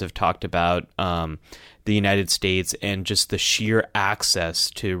historians have talked about the United States and just the sheer access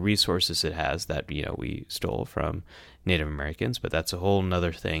to resources it has that, we stole from Native Americans, but that's a whole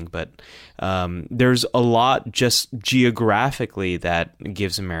nother thing. But there's a lot just geographically that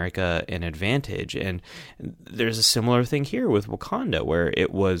gives America an advantage. And there's a similar thing here with Wakanda, where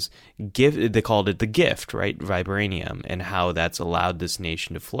it was they called it the gift, right? Vibranium, and how that's allowed this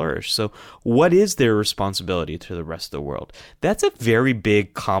nation to flourish. So what is their responsibility to the rest of the world? That's a very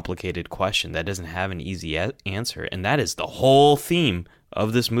big, complicated question that doesn't have an easy answer. And that is the whole theme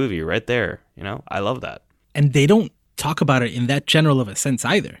of this movie right there. I love that. And they don't talk about it in that general of a sense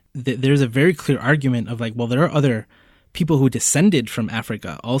either. There's a very clear argument of like, well, there are other people who descended from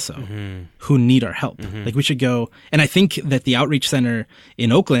Africa also who need our help. Like we should go. And I think that the outreach center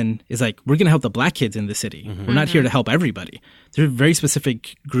in Oakland is like, we're going to help the black kids in the city. We're not here to help everybody. There are very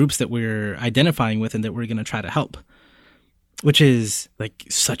specific groups that we're identifying with and that we're going to try to help, which is like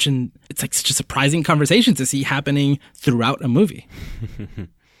such a surprising conversation to see happening throughout a movie.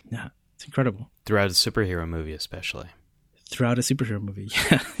 Yeah, it's incredible. Throughout a superhero movie, especially. Throughout a superhero movie.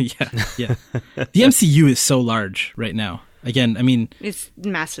 Yeah. The MCU is so large right now. Again, I mean... It's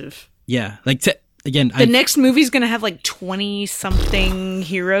massive. Yeah. Like, the next movie's going to have like 20-something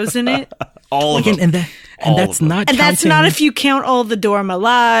heroes in it. All of them. And that's not And that's counting, not if you count all the Dora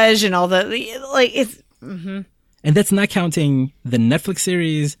Milaje and all the... Like, it's... And that's not counting the Netflix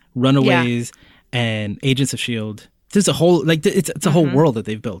series, Runaways, and Agents of S.H.I.E.L.D. There's a whole... Like, it's a whole world that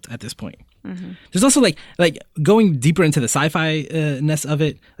they've built at this point. There's also like going deeper into the sci-fi ness of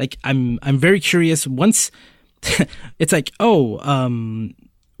it. Like I'm very curious. Once it's like,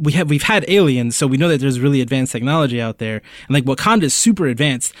 we've had aliens, so we know that there's really advanced technology out there, and like Wakanda is super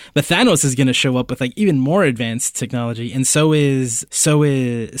advanced, but Thanos is going to show up with like even more advanced technology, and so are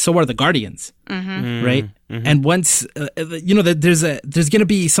the Guardians, right? And once there's going to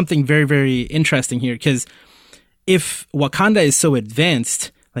be something very, very interesting here, because if Wakanda is so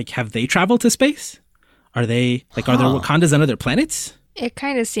advanced, like, have they traveled to space? Are there Wakandas on other planets? It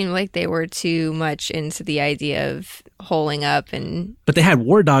kind of seemed like they were too much into the idea of holing up and... But they had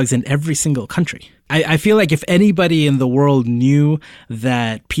war dogs in every single country. I feel like if anybody in the world knew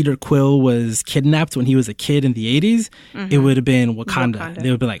that Peter Quill was kidnapped when he was a kid in the 80s, it would have been Wakanda.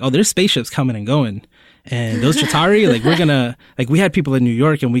 They would be like, oh, there's spaceships coming and going. And those Chitauri, like, we're gonna... Like, we had people in New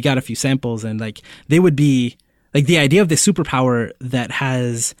York and we got a few samples, and, like, they would be... Like, the idea of this superpower that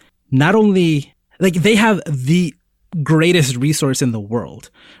has not only, like, they have the greatest resource in the world,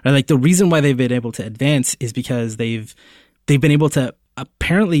 right? Like, the reason why they've been able to advance is because they've been able to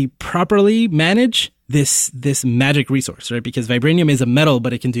apparently properly manage this magic resource, right? Because vibranium is a metal,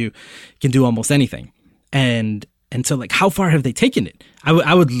 but it can do almost anything. And so, like, how far have they taken it?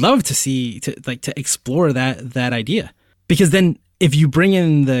 I would love to explore that idea, because then, if you bring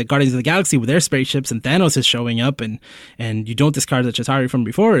in the Guardians of the Galaxy with their spaceships and Thanos is showing up and you don't discard the Chitauri from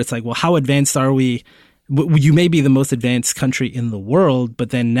before, it's like, well, how advanced are we? You may be the most advanced country in the world,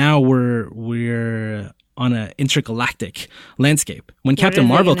 but then now we're on an intergalactic landscape. When Captain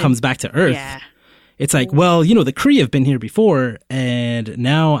Marvel comes back to Earth, it's like, well, the Kree have been here before, and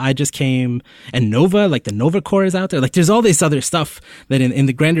now I just came, and Nova, like the Nova Corps is out there. Like, there's all this other stuff that in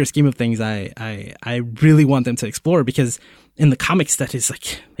the grander scheme of things, I really want them to explore, because in the comics, that is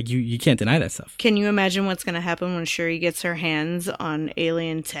like you can't deny that stuff. Can you imagine what's going to happen when Shuri gets her hands on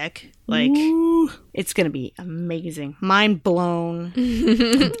alien tech? Like, it's going to be amazing. Mind blown.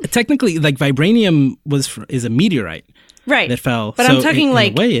 Technically, like, vibranium is a meteorite. Right. That fell. But so I'm talking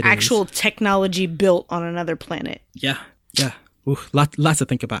like it actual technology built on another planet. Yeah. Ooh, lots to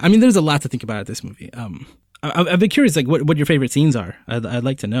think about. I mean, there's a lot to think about at this movie. I've been curious, like, what your favorite scenes are. I'd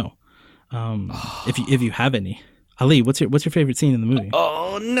like to know, if you have any. Ali, what's your favorite scene in the movie?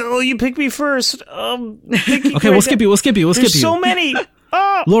 Oh no, you picked me first. Okay, we'll skip you. There's so many.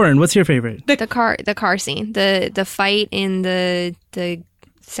 Lauren, what's your favorite? The car scene, the fight in the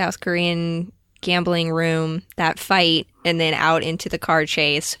South Korean gambling room. That fight and then out into the car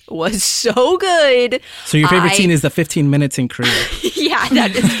chase was so good. So your favorite scene is the 15 minutes in Korea. Yeah,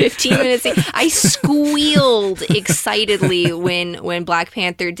 that is 15 minutes. I squealed excitedly when Black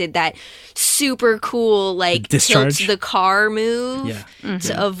Panther did that super cool, like, discharge? tilt the car move Yeah.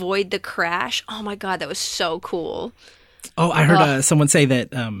 to avoid the crash. Oh my God, that was so cool. Oh, I heard someone say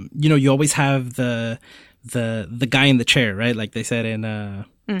that, you always have the guy in the chair, right? Like they said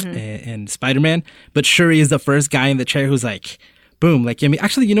in Spider-Man. But Shuri is the first guy in the chair who's like, boom, like, I mean,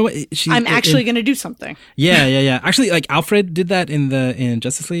 actually, you know what? I'm actually going to do something. Yeah. Actually, like Alfred did that in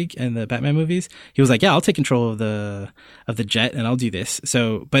Justice League and the Batman movies. He was like, yeah, I'll take control of the jet and I'll do this.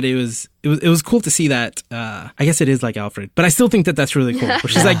 So, but it was cool to see that. I guess it is like Alfred, but I still think that that's really cool. Where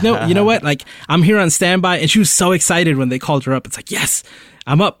she's like, no, you know what? Like, I'm here on standby, and she was so excited when they called her up. It's like, yes,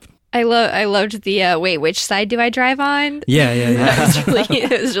 I'm up. I loved the wait, which side do I drive on? Yeah.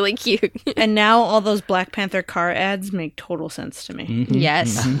 It was really cute. And now all those Black Panther car ads make total sense to me. Mm-hmm.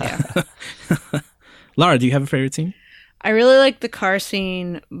 Yes. Yeah. Laura, do you have a favorite scene? I really like the car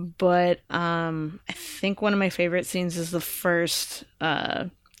scene, but I think one of my favorite scenes is the first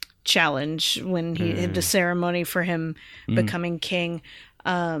challenge when he had the ceremony for him becoming king.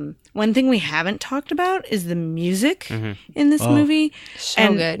 One thing we haven't talked about is the music in this movie.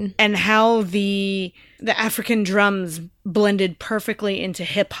 So good. And how the African drums blended perfectly into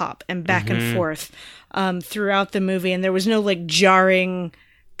hip hop and back and forth throughout the movie. And there was no like jarring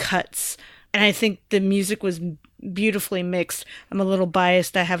cuts. And I think the music was beautifully mixed. I'm a little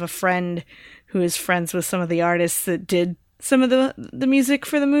biased. I have a friend who is friends with some of the artists that did some of the music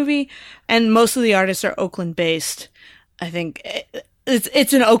for the movie. And most of the artists are Oakland based. I think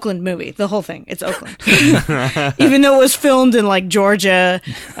it's an Oakland movie. The whole thing. It's Oakland. Even though it was filmed in like Georgia,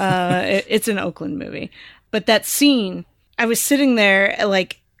 it's an Oakland movie. But that scene, I was sitting there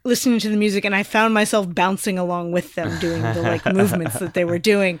like listening to the music, and I found myself bouncing along with them, doing the like movements that they were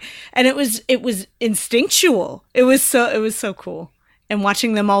doing, and it was instinctual. It was so cool. And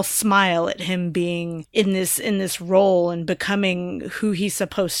watching them all smile at him being in this role and becoming who he's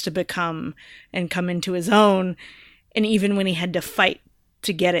supposed to become and come into his own. And even when he had to fight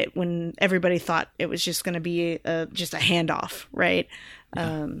to get it, when everybody thought it was just going to be just a handoff, right?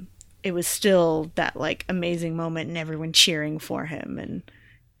 Yeah. It was still that like amazing moment and everyone cheering for him, and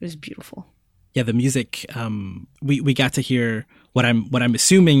it was beautiful. Yeah, the music, we got to hear what I'm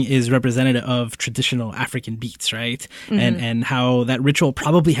assuming is representative of traditional African beats, right? And how that ritual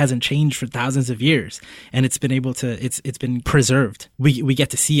probably hasn't changed for thousands of years, and it's been preserved. We get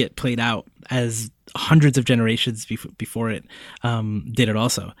to see it played out as hundreds of generations before it did it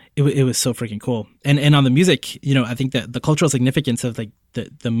also. It was so freaking cool. And on the music, I think that the cultural significance of like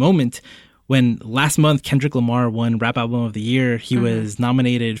the moment when last month Kendrick Lamar won Rap Album of the Year, he was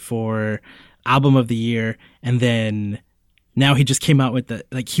nominated for Album of the Year, and then now he just came out with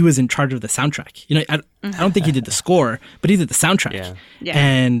he was in charge of the soundtrack. I don't think he did the score, but he did the soundtrack. Yeah.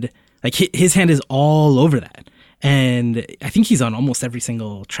 And like his hand is all over that. And I think he's on almost every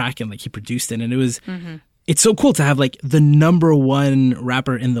single track, and like he produced it. And it was, it's so cool to have like the number one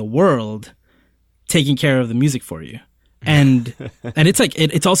rapper in the world taking care of the music for you. And it's like,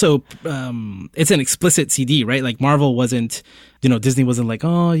 it's also, it's an explicit CD, right? Like Marvel wasn't, Disney wasn't like,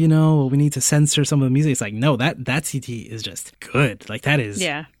 oh, we need to censor some of the music. It's like, no, that CD is just good. Like that is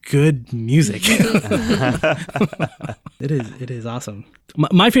good music. It is awesome.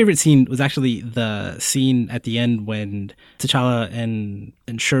 My favorite scene was actually the scene at the end when T'Challa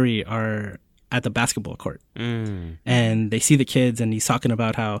and Shuri are at the basketball court and they see the kids, and he's talking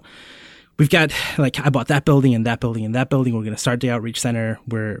about how we've got like, I bought that building and that building and that building. We're going to start the outreach center.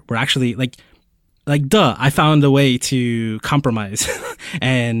 We're actually like, I found a way to compromise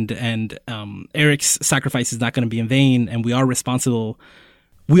and Eric's sacrifice is not going to be in vain. And we are responsible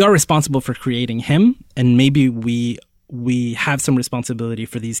for creating him. And maybe we have some responsibility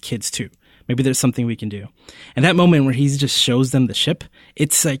for these kids too. Maybe there's something we can do. And that moment where he just shows them the ship,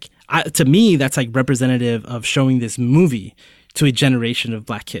 it's like, to me, that's like representative of showing this movie to a generation of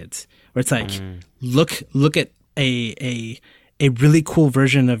Black kids. Where it's like, look at a really cool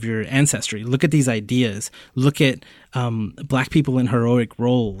version of your ancestry. Look at these ideas. Look at Black people in heroic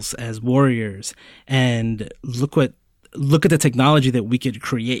roles as warriors, and look at the technology that we could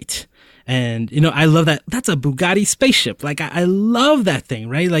create. And I love that. That's a Bugatti spaceship. Like I love that thing,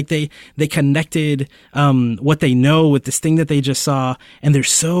 right? Like they connected what they know with this thing that they just saw, and they're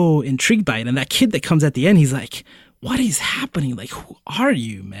so intrigued by it. And that kid that comes at the end, he's like, what is happening? Like, who are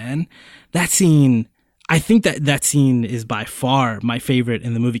you, man? That scene, I think that scene is by far my favorite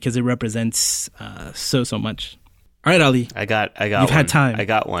in the movie because it represents so much. All right, Ali. I got You've one. had time. I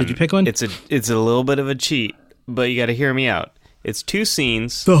got one. Did you pick one? It's a little bit of a cheat. but you got to hear me out. It's 2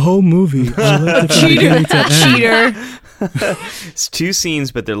 scenes. The whole movie. Cheater. It's 2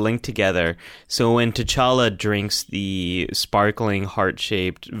 scenes, but they're linked together. So when T'Challa drinks the sparkling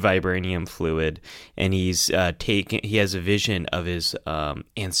heart-shaped vibranium fluid, and he has a vision of his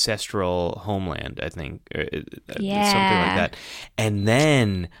ancestral homeland, I think, something like that. And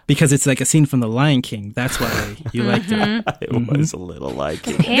then because it's like a scene from The Lion King, that's why you liked it. It was a little like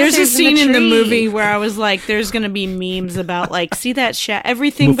it. There's a scene in the movie where I was like, "There's gonna be memes about like, see that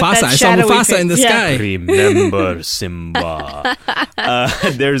everything Mufasa. but that I saw shadowy Mufasa in the sky. Remember Simba."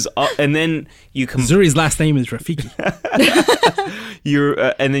 And then you Zuri's last name is Rafiki.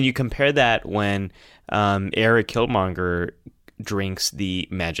 And then you compare that when Eric Killmonger drinks the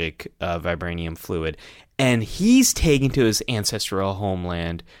magic vibranium fluid, and he's taken to his ancestral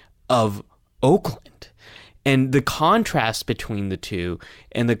homeland of Oakland. And the contrast between the two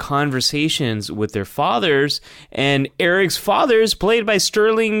and the conversations with their fathers, and Eric's father is played by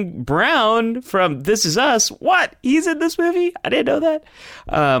Sterling Brown from This Is Us. What? He's in this movie? I didn't know that.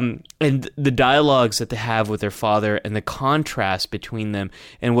 And the dialogues that they have with their father and the contrast between them.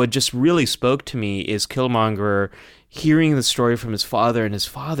 And what just really spoke to me is Killmonger hearing the story from his father, and his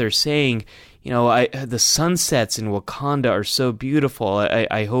father saying, the sunsets in Wakanda are so beautiful.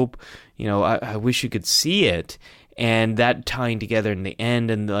 I hope... I wish you could see it, and that tying together in the end,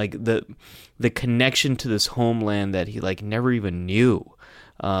 and like the connection to this homeland that he like never even knew,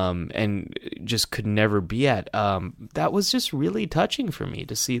 and just could never be at. That was just really touching for me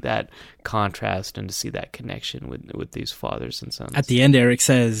to see that contrast and to see that connection with these fathers and sons. At the end, Eric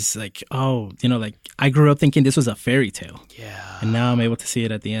says like, "Oh, like I grew up thinking this was a fairy tale, and now I'm able to see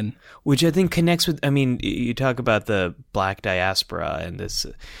it at the end," which I think connects with. I mean, you talk about the Black diaspora and this.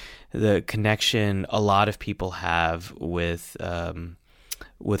 The connection a lot of people have with a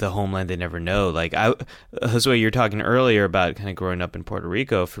homeland they never know. Like Josue, you're talking earlier about kind of growing up in Puerto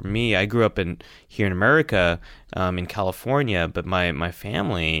Rico. For me, I grew up here in America, in California, but my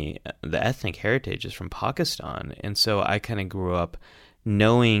family, the ethnic heritage is from Pakistan, and so I kind of grew up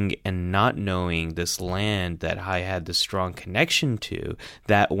knowing and not knowing this land that I had this strong connection to.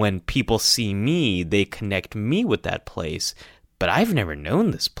 That when people see me, they connect me with that place. But I've never known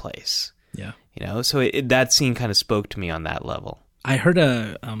this place. Yeah. So that scene kind of spoke to me on that level. I heard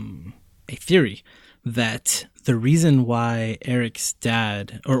a theory that the reason why Eric's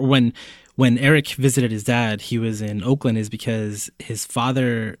dad, or when Eric visited his dad, he was in Oakland, is because his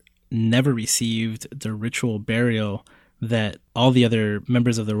father never received the ritual burial that all the other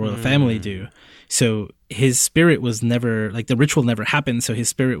members of the royal family do. So his spirit was never, like the ritual never happened, so his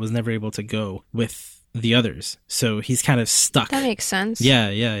spirit was never able to go with the others, so he's kind of stuck. That makes sense. Yeah.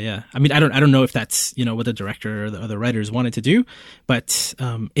 I mean, I don't know if that's what the director or the other writers wanted to do, but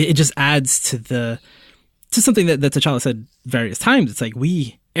it just adds to something that T'Challa said various times. It's like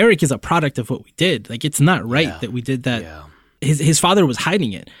Eric is a product of what we did. Like it's not right that we did that. Yeah. His father was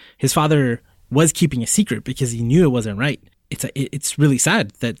hiding it. His father was keeping a secret because he knew it wasn't right. It's really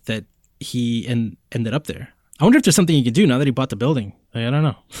sad that he ended up there. I wonder if there's something he could do now that he bought the building. Like, I don't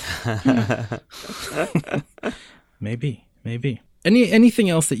know. Maybe. Anything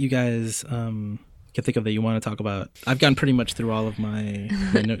else that you guys can think of that you want to talk about? I've gotten pretty much through all of my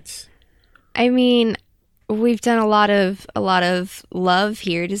notes. I mean, we've done a lot of love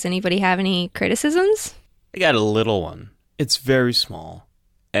here. Does anybody have any criticisms? I got a little one. It's very small,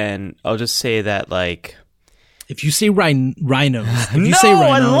 and I'll just say that like. If you say rhinos, I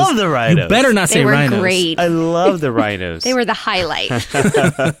love the rhinos. You better not say rhinos. They were great. I love the rhinos. They were the highlight.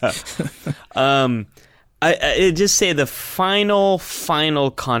 I just say the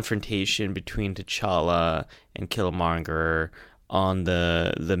final confrontation between T'Challa and Killmonger on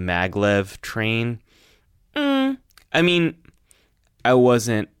the maglev train. I mean, I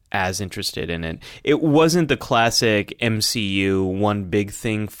wasn't as interested in it. It wasn't the classic MCU one big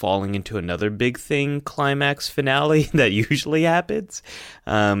thing falling into another big thing climax finale that usually happens.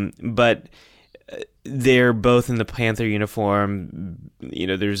 But they're both in the Panther uniform.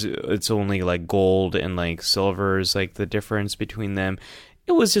 It's only like gold and like silver is like the difference between them.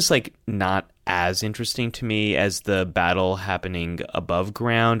 It was just like not as interesting to me as the battle happening above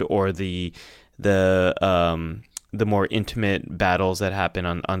ground or the more intimate battles that happen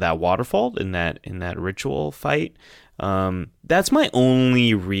on that waterfall in that ritual fight. That's my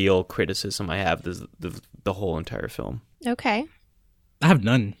only real criticism I have the whole entire film. Okay. I have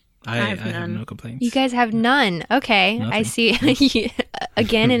none. I have no complaints. You guys have none. Okay. Nothing. I see.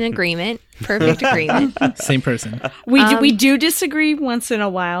 Again, in agreement. Perfect agreement. Same person. We do disagree once in a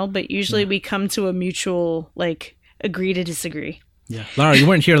while, but usually we come to a mutual, like, agree to disagree. Yeah, Laura, you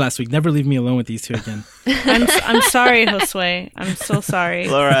weren't here last week. Never leave me alone with these two again. I'm sorry, Josue. I'm so sorry.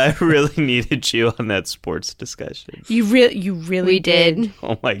 Laura, I really needed you on that sports discussion. You really did.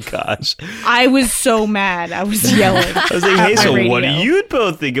 Oh my gosh. I was so mad. I was yelling. I was like, hey, at my so what do radio. you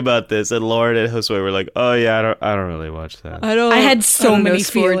both think about this? And Lauren and Josue were like, oh yeah, I don't really watch that. I had so many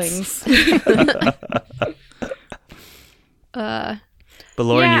feelings. But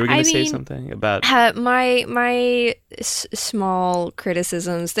Lauren, Yeah, you were going I to say mean, something about... my small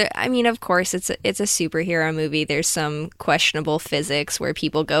criticisms. I mean, of course, it's a superhero movie. There's some questionable physics where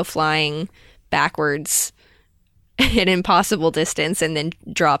people go flying backwards an impossible distance and then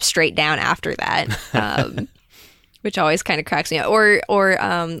drop straight down after that, which always kind of cracks me up. Or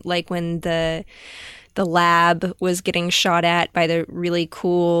like when the lab was getting shot at by the really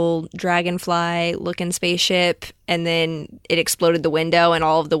cool dragonfly looking spaceship, and then it exploded the window and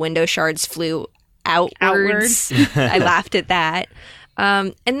all of the window shards flew outwards. I laughed at that.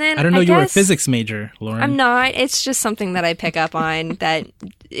 And then I don't know you were a physics major, Lauren. I'm not. It's just something that I pick up on that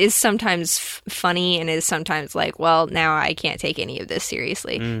is sometimes funny and is sometimes like, well, now I can't take any of this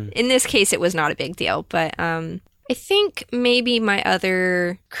seriously. In this case, it was not a big deal. But I think maybe my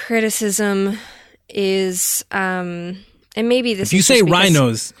other criticism is, and maybe this if you is say just because-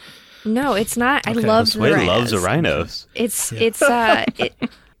 rhinos. No, it's not. I Okay. love the Josue rhinos. loves the rhinos.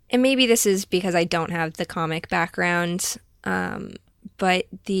 And maybe this is because I don't have the comic background, but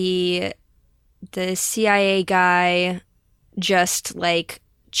the CIA guy just like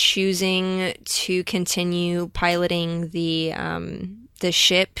choosing to continue piloting the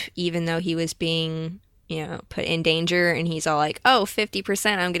ship even though he was being put in danger, and he's all like, oh,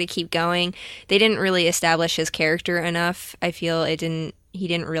 50%, I'm gonna keep going. They didn't really establish his character enough. I feel he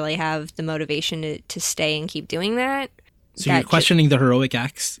didn't really have the motivation to stay and keep doing that. So you're questioning the heroic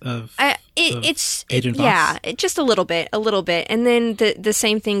acts of Agent Fox? Yeah, just a little bit, and then the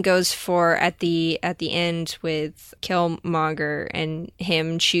same thing goes for at the end with Killmonger and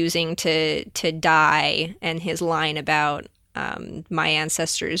him choosing to die, and his line about my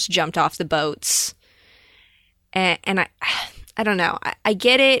ancestors jumped off the boats, and I don't know. I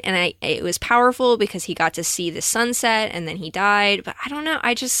get it, and it was powerful because he got to see the sunset, and then he died. But I don't know.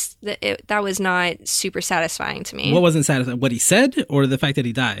 That was not super satisfying to me. What wasn't satisfying? What he said, or the fact that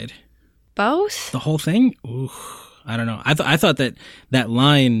he died? Both. The whole thing? Ooh, I don't know. I thought that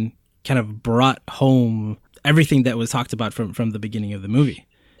line kind of brought home everything that was talked about from the beginning of the movie.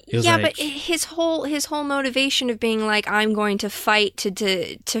 Yeah, but his whole motivation of being like, I'm going to fight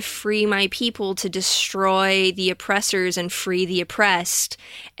to free my people, to destroy the oppressors and free the oppressed,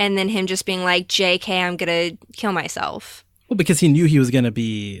 and then him just being like, JK, I'm gonna kill myself. Well, because he knew he was gonna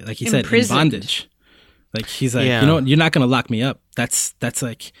be, like he said, in bondage. Like he's like, you know what, you're not gonna lock me up. That's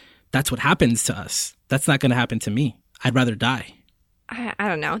what happens to us. That's not gonna happen to me. I'd rather die. I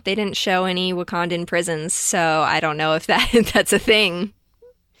don't know. They didn't show any Wakandan prisons, so I don't know if that's a thing.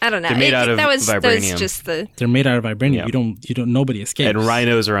 I don't know. They're made out of vibranium. That was just They're made out of vibranium. Yeah. You don't. Nobody escapes. And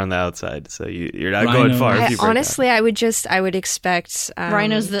rhinos are on the outside, so you're not going far. If you break honestly, I would expect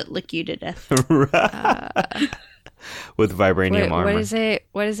Rhinos that lick you to death. with vibranium armor.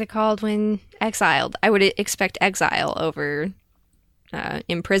 What is it called when exiled? I would expect exile over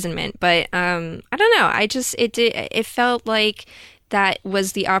imprisonment, but I don't know. It felt like that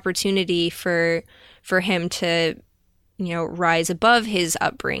was the opportunity for him to rise above his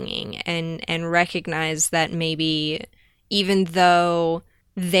upbringing and recognize that maybe even though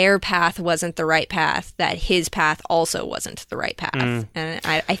their path wasn't the right path, that his path also wasn't the right path. And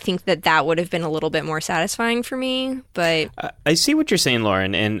I think that would have been a little bit more satisfying for me. But I see what you're saying,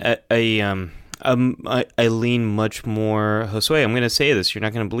 Lauren, and I lean much more Josue. I'm going to say this. You're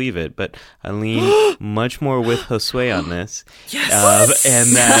not going to believe it, but I lean much more with Josue on this. Yes!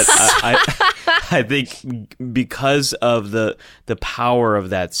 And that I think because of the power of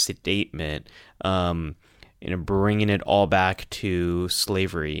that statement, bringing it all back to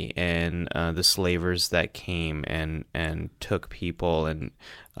slavery and the slavers that came and took people and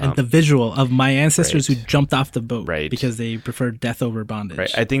the visual of my ancestors right. who jumped off the boat right. because they preferred death over bondage.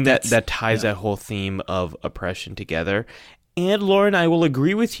 Right. I think that ties that whole theme of oppression together. And Lauren, I will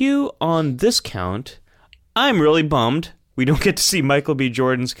agree with you on this count. I'm really bummed we don't get to see Michael B.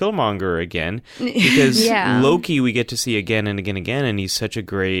 Jordan's Killmonger again, because Loki we get to see again and again and again, and he's such a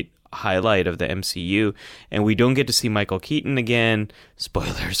great highlight of the MCU, and we don't get to see Michael Keaton again.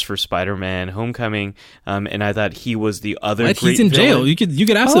 Spoilers for Spider-Man: Homecoming. And I thought he was the other great he's in villain. jail. You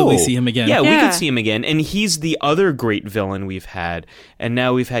could absolutely see him again. Yeah, we could see him again, and he's the other great villain we've had. And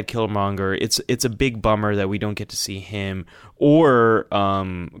now we've had Killmonger. It's a big bummer that we don't get to see him or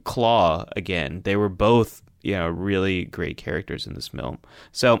Claw again. They were both really great characters in this film.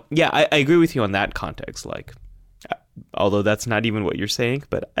 So yeah, I agree with you on that context. Like, although that's not even what you're saying,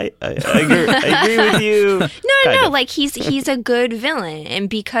 but I agree with you. No, like he's a good villain, and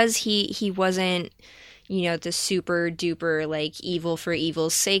because he wasn't, the super duper like evil for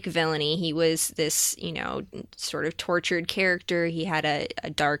evil's sake villainy, he was this, sort of tortured character. He had a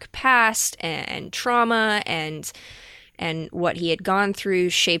dark past and trauma, and what he had gone through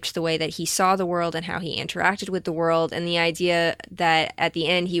shaped the way that he saw the world and how he interacted with the world. And the idea that at the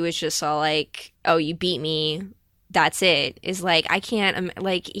end he was just all like, oh, you beat me, that's it, is like, I can't,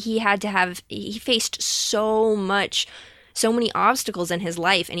 like, he faced so many obstacles in his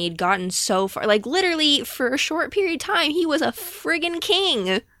life, and he'd gotten so far, like, literally for a short period of time, he was a friggin'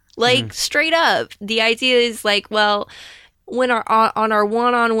 king, like, straight up. The idea is like, well, when on our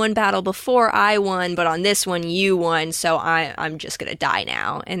one-on-one battle before I won, but on this one you won, so I'm just gonna die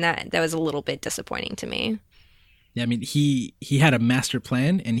now. And that was a little bit disappointing to me. Yeah, I mean, he had a master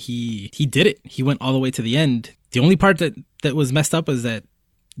plan, and he did it. He went all the way to the end. The only part that was messed up was that,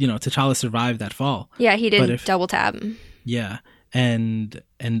 T'Challa survived that fall. Yeah, he didn't double tap. Yeah, and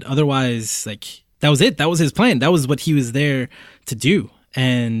otherwise, like, that was it. That was his plan. That was what he was there to do.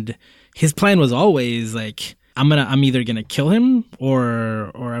 And his plan was always like, I'm either gonna kill him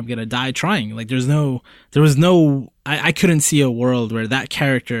or I'm gonna die trying. Like, I couldn't see a world where that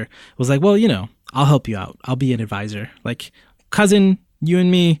character was like, well, I'll help you out. I'll be an advisor. Like, cousin, you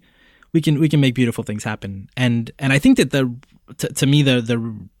and me, we can make beautiful things happen. And I think that to me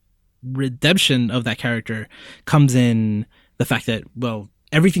the redemption of that character comes in the fact that, well,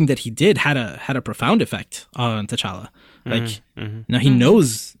 everything that he did had a profound effect on T'Challa. Like, now he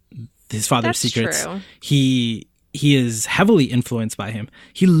knows his father's secrets. True. He is heavily influenced by him.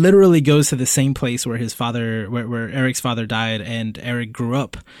 He literally goes to the same place where his father, where Eric's father died, and Eric grew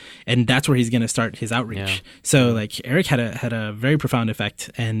up, and that's where he's going to start his outreach. Yeah. So, like, Eric had a very profound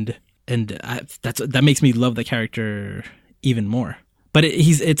effect, and that makes me love the character even more. But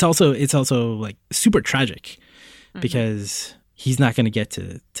it's also like super tragic because he's not going to get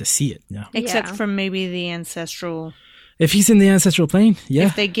to see it. Except from maybe the ancestral. If he's in the ancestral plane, yeah.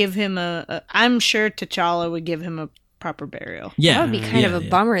 If they give him I'm sure T'Challa would give him a proper burial. Yeah. That would be kind of a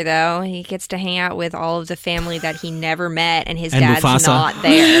bummer, though. He gets to hang out with all of the family that he never met, and his dad's Mufasa. not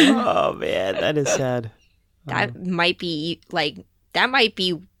there. Oh, man, that is sad. That might be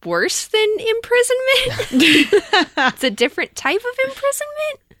worse than imprisonment. It's a different type of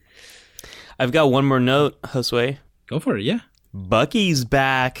imprisonment. I've got one more note, Josue. Go for it, yeah. Bucky's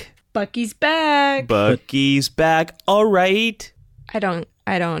back. Bucky's back. Bucky's back. All right. I don't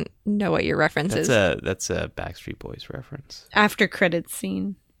know what your reference is. That's a Backstreet Boys reference. After credits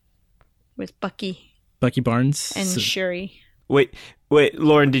scene with Bucky Barnes and Shuri. Wait,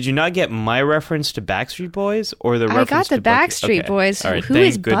 Lauren, did you not get my reference to Backstreet Boys or the reference to I got the Backstreet Boys. Right, who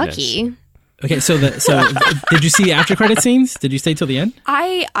is goodness. Bucky? Okay, so did you see the after credit scenes? Did you stay till the end?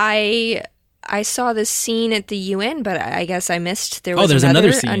 I saw this scene at the UN, but I guess I missed. There was there's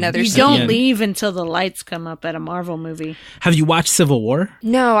another scene. You don't leave until the lights come up at a Marvel movie. Have you watched Civil War?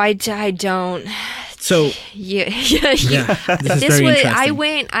 No, I don't. So yeah. This is very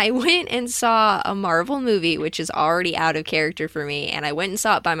interesting. I went and saw a Marvel movie, which is already out of character for me, and I went and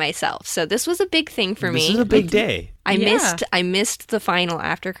saw it by myself. So this was a big thing for me. This is a big day. I missed the final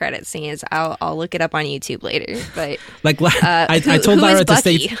after credit scenes. I'll look it up on YouTube later. But like I told Lara to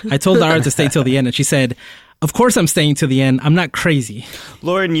stay. I told Lara to stay till the end, and she said, "Of course I'm staying till the end. I'm not crazy."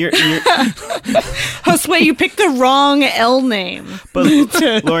 Lauren, you're Josue, you picked the wrong L name. But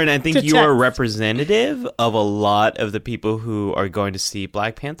Lauren, I think you are representative of a lot of the people who are going to see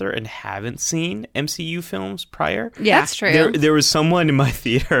Black Panther and haven't seen MCU films prior. Yeah, that's true. There was someone in my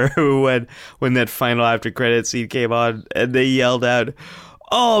theater who, when that final after credit scene came on, and they yelled out,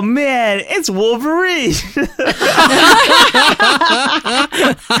 "Oh man, it's Wolverine!"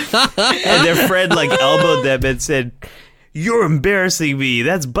 And their friend elbowed them and said, "You're embarrassing me.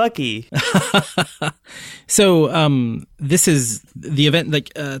 That's Bucky." So this is the event.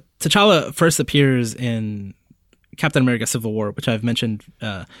 T'Challa first appears in Captain America: Civil War, which I've mentioned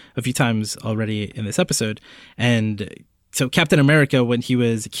a few times already in this episode, and so Captain America, when he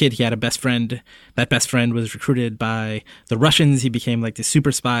was a kid, he had a best friend. That best friend was recruited by the Russians. He became like this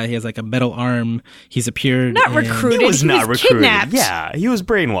super spy. He has like a metal arm. He's appeared. Recruited. He was not recruited. Kidnapped. Yeah, he was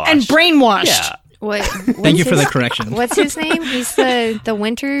brainwashed. And brainwashed. Yeah. Thank you for the correction. What's his name? He's the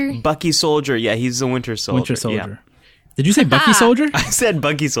Winter... Bucky Soldier. Yeah, he's the Winter Soldier. Winter Soldier. Did you say Bucky Soldier? I said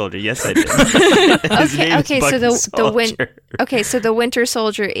Bucky Soldier. Yes, I did. His name is Bucky Soldier. So the Winter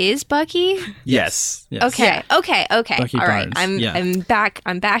Soldier is Bucky? Yes. Okay. Okay. Bucky All right. Barnes. I'm back.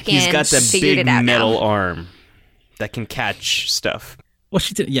 I'm back in. He's got the Figured big it out metal now. arm that can catch stuff. Well,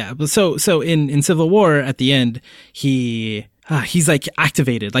 she did. Yeah. But so in Civil War at the end, he's like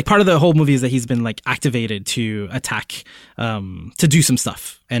activated. Like part of the whole movie is that he's been like activated to attack, to do some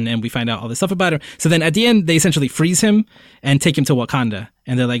stuff. And we find out all this stuff about him. So then at the end, they essentially freeze him and take him to Wakanda.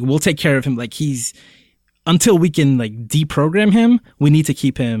 And they're like, we'll take care of him. Like until we can like deprogram him, we need to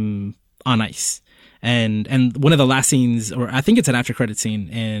keep him on ice. And one of the last scenes, or I think it's an after credit scene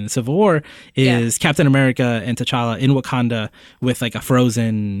in Civil War, is Captain America and T'Challa in Wakanda with like a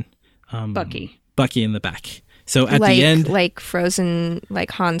frozen Bucky in the back. So at the end, like frozen,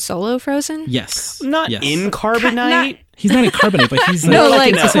 like Han Solo frozen. Yes, not yes. in carbonite. He's not in carbonite, but he's No,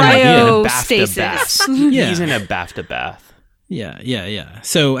 like it's the same idea. cryostasis. Yeah. He's in a BAFTA bath. Yeah.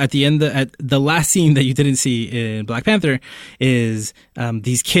 So at the end, at the last scene that you didn't see in Black Panther is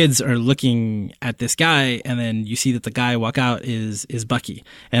these kids are looking at this guy, and then you see that the guy walk out is Bucky,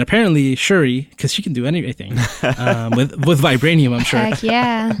 and apparently Shuri, because she can do anything with vibranium, I'm sure. Heck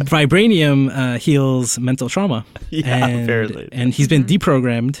yeah. Vibranium heals mental trauma. Yeah, apparently. And he's been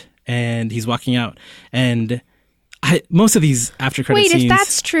deprogrammed, and he's walking out, and most of these after credit scenes. Wait, if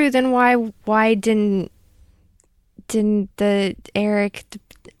that's true, then why didn't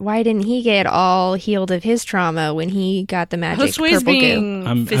why didn't he get all healed of his trauma when he got the magic Josue's purple goo? being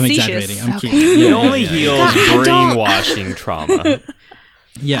I'm facetious. exaggerating. I'm Okay. kidding. He only heals God, brainwashing trauma.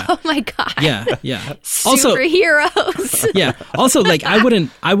 Yeah. Oh my god. Yeah. Also, Superheroes. yeah. Also, like I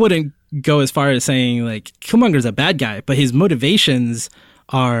wouldn't go as far as saying like Killmonger's a bad guy, but his motivations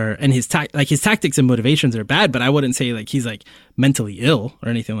are and his tactics and motivations are bad. But I wouldn't say like he's like mentally ill or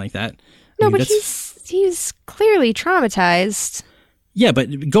anything like that. No, I mean, but he's clearly traumatized. yeah,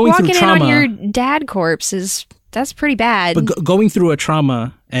 but going Walking through trauma. in on your dad corpse that's pretty bad. But going through a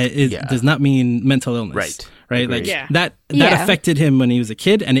trauma does not mean mental illness. Right. Agreed. Like Yeah. that Yeah. affected him when he was a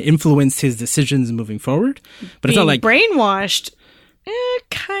kid, and it influenced his decisions moving forward. But it's not like brainwashed.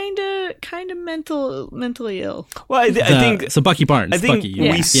 Kind of mentally ill. Well, I think so. Bucky Barnes. I think Bucky, we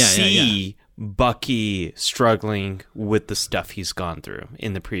yeah. see Bucky struggling with the stuff he's gone through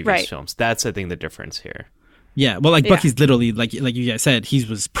in the previous films. That's, I think, the difference here. Yeah, well, like Bucky's literally like you guys said, he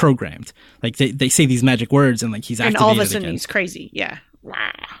was programmed. Like they say these magic words, and like he's activated And all of a sudden again. he's crazy. Yeah.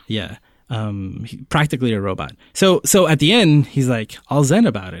 Yeah, practically a robot. So at the end, he's like all zen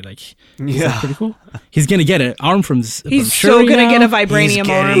about it. Like, he's like, pretty cool. He's gonna get an arm from. He's Shuri so gonna now. get a vibranium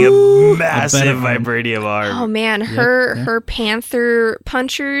arm. A massive I bet. vibranium arm. Oh man, her Panther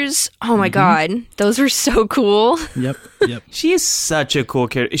punchers. Oh my god, those were so cool. Yep. She is such a cool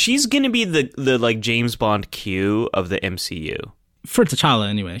character. She's gonna be the like James Bond Q of the MCU. For T'Challa,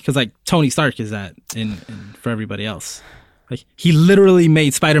 anyway, because like Tony Stark is that in for everybody else. Like he literally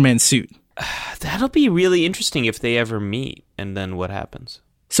made Spider-Man's suit. That'll be really interesting if they ever meet, and then what happens?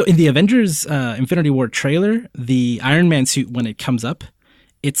 So in the Avengers Infinity War trailer, the Iron Man suit, when it comes up,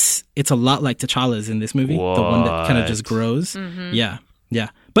 it's a lot like T'Challa's in this movie. The one that kind of just grows. Yeah.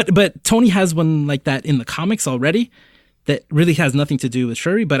 But Tony has one like that in the comics already that really has nothing to do with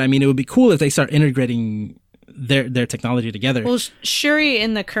Shuri. But I mean, it would be cool if they start integrating their technology together. Well, Shuri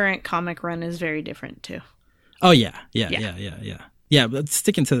in the current comic run is very different too. Oh yeah. Yeah, but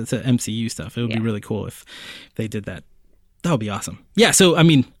sticking to MCU stuff, it would be really cool if they did that. That would be awesome. Yeah, so I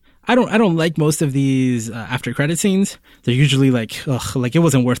mean, I don't like most of these after credit scenes. They're usually like, like it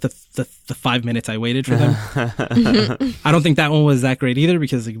wasn't worth the 5 minutes I waited for them. I don't think that one was that great either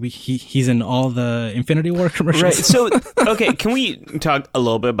because like, he's in all the Infinity War commercials. Right. So okay, can we talk a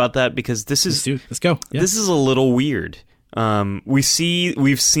little bit about that because this is Let's go. Yeah. This is a little weird. We've seen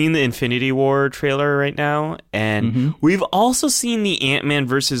the Infinity War trailer right now, and we've also seen the Ant-Man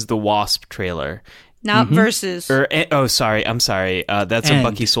versus the Wasp trailer. Not versus. I'm sorry. That's a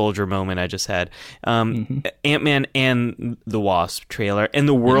Bucky Soldier moment I just had. Ant-Man and the Wasp trailer, and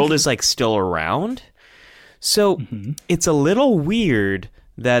the world is like still around. So it's a little weird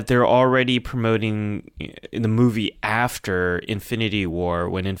that they're already promoting the movie after Infinity War,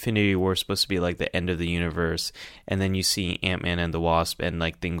 when Infinity War is supposed to be like the end of the universe, and then you see Ant-Man and the Wasp, and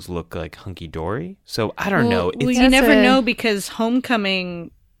like things look like hunky-dory. So I don't know. Well, you never know because Homecoming,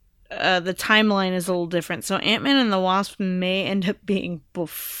 the timeline is a little different. So Ant-Man and the Wasp may end up being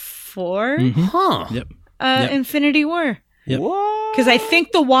before Infinity War. Yep. What? Because I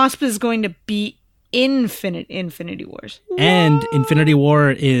think the Wasp is going to be Infinity Wars. And Infinity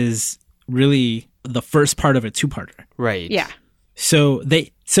War is really the first part of a two-parter. Right. Yeah. So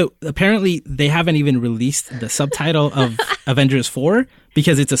apparently they haven't even released the subtitle of Avengers 4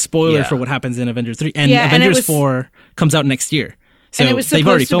 because it's a spoiler for what happens in Avengers 3. And Avengers 4 comes out next year. So and it was they've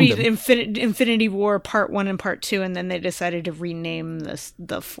already supposed to filmed be Infinity War Part 1 and Part 2, and then they decided to rename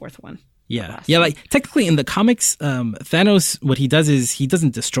the fourth one. Yeah. Yeah, like technically in the comics, Thanos, what he does is he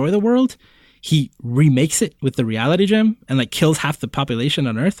doesn't destroy the world. He remakes it with the reality gem and like kills half the population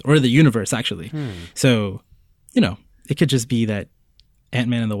on Earth, or the universe actually. So, you know, it could just be that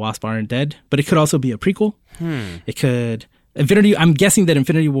Ant-Man and the Wasp aren't dead, but it could also be a prequel. It could I'm guessing that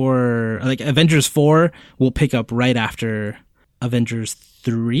Infinity War, like Avengers 4 will pick up right after Avengers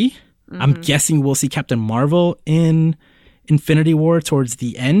 3. I'm guessing we'll see Captain Marvel in Infinity War towards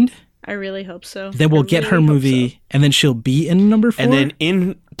the end. I really hope so. Then we'll get her movie, and then she'll be in number 4. And then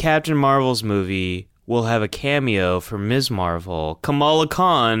in Captain Marvel's movie, we'll have a cameo for Ms. Marvel, Kamala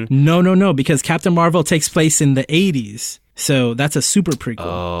Khan. No, because Captain Marvel takes place in the 80s. So that's a super prequel.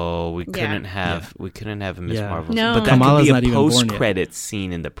 Oh, we couldn't have a Ms. Marvel. No. But that Kamala's could not be a even born yet. post-credit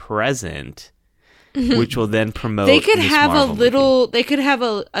scene in the present, which will then promote They could Ms. have Marvel a little. movie. They could have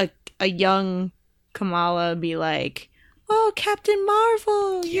a young Kamala be like, "Oh, Captain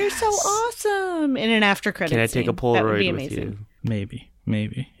Marvel, you're so awesome!" in an after credit. Can I take a scene. That would be Polaroid with amazing. you?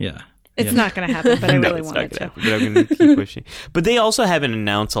 Maybe. Yeah. It's not going to happen, but I No, really it's want not it gonna to. happen, but I'm going to keep pushing. But they also haven't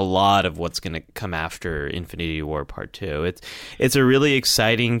announced a lot of what's going to come after Infinity War Part 2. It's a really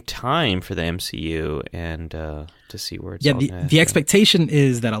exciting time for the MCU and to see where it's all the expectation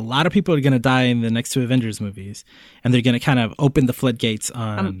is that a lot of people are going to die in the next 2 Avengers movies, and they're going to kind of open the floodgates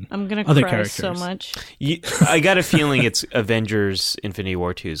on I'm going to other cry characters. so much. I got a feeling it's Avengers Infinity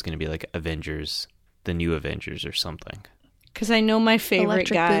War 2 is going to be like Avengers, the new Avengers or something. Because I know my favorite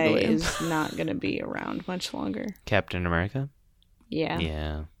Electric guy Boogaloo. is not going to be around much longer. Captain America? Yeah. Yeah.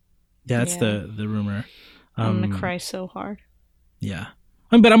 Yeah, that's Yeah. the rumor. I'm going to cry so hard. Yeah.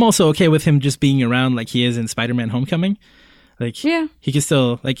 But I'm also okay with him just being around like he is in Spider-Man Homecoming. Like, Yeah. he can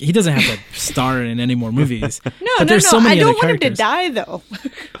still, like, he doesn't have to star in any more movies. No, there's so I many don't other want him to characters. die, though.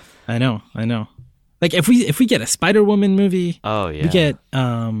 I know. Like, if we get a Spider-Woman movie, Oh, yeah. we get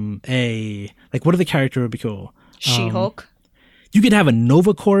what other character would be cool? She-Hulk. You could have a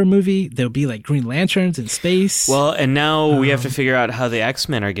Nova Corps movie. There'll be like Green Lanterns in space. Well, and now we have to figure out how the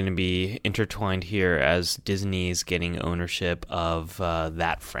X-Men are going to be intertwined here as Disney's getting ownership of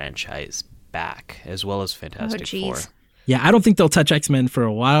that franchise back, as well as Fantastic Four. yeah, I don't think they'll touch X-Men for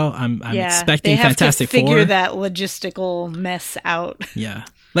a while. I'm expecting they have Fantastic to figure Four. that logistical mess out. Yeah.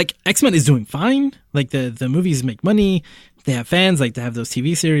 Like X-Men is doing fine. Like the movies make money. They have fans. Like they have those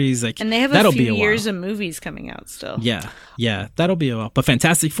TV series. Like And they have that'll a few be a years while. of movies coming out still. Yeah, that'll be a while. But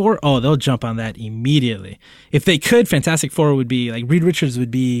Fantastic Four, they'll jump on that immediately. If they could, Fantastic Four would be like Reed Richards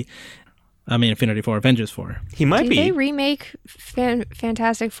would be. I mean, Infinity 4, Avengers 4. He might Do be. they remake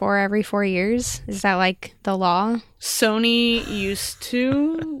Fantastic Four every 4 years? Is that like the law? Sony used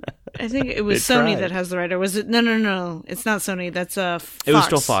to. I think it was They Sony tried. that has the right. Or was it? No. It's not Sony. That's Fox. It was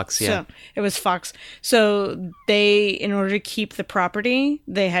still Fox, yeah. So, it was Fox. So they, in order to keep the property,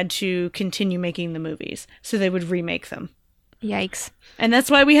 they had to continue making the movies. So they would remake them. Yikes. And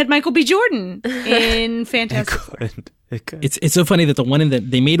that's why we had Michael B. Jordan in Fantastic Four. It could. It's so funny that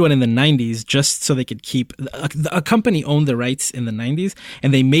they made one in the 90s just so they could keep a company owned the rights in the 90s,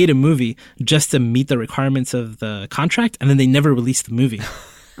 and they made a movie just to meet the requirements of the contract, and then they never released the movie.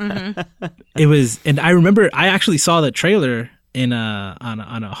 It was, and I remember I actually saw the trailer on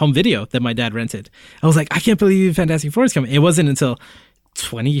a home video that my dad rented. I was like, I can't believe Fantastic Four is coming. It wasn't until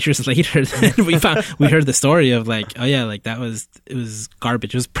 20 years later that we heard the story of like, oh yeah, like it was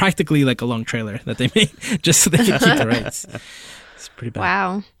garbage. It was practically like a long trailer that they made just so they could keep the rights. It's pretty bad.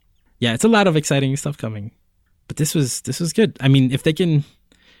 Wow. Yeah, it's a lot of exciting stuff coming. But this was good. I mean, if they can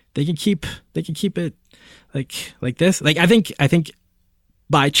keep it like this. Like I think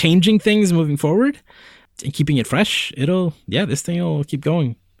by changing things moving forward and keeping it fresh, this thing will keep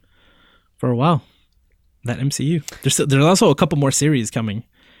going for a while. That MCU. There's also a couple more series coming.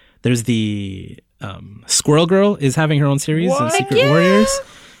 There's the Squirrel Girl is having her own series in Secret Warriors.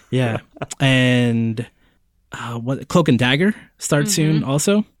 Yeah, and Cloak and Dagger starts soon.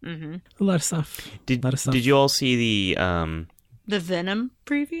 Also, a lot of stuff. Did you all see the Venom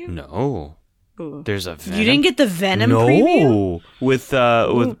preview? No. Ooh. There's a Venom. You didn't get the Venom preview? with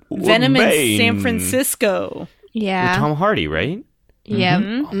Venom in Bane. San Francisco. Yeah. With Tom Hardy, right?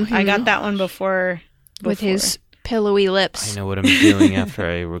 Yeah. I got that one before. With his pillowy lips. I know what I'm doing after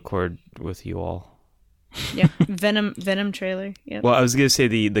I record with you all. Yeah, Venom trailer. Yep. Well, I was going to say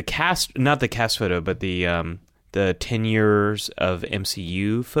the cast, not the cast photo, but the 10 years of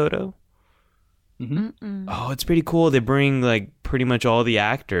MCU photo. Oh, it's pretty cool. They bring like pretty much all the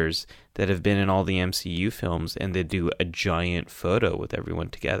actors that have been in all the MCU films, and they do a giant photo with everyone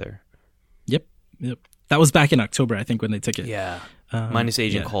together. Yep. That was back in October, I think, when they took it. Yeah. Minus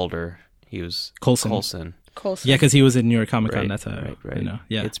Agent Calder. He was Coulson. Coulson. Yeah, because he was in New York Comic Con. Right, That's how, right. you know.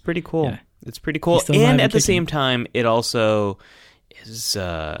 Yeah. It's pretty cool. Yeah. It's pretty cool. He's still alive And and at the kicking. same time, it also is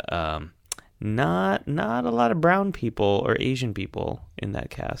not a lot of brown people or Asian people in that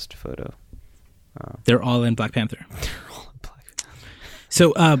cast photo. They're all in Black Panther.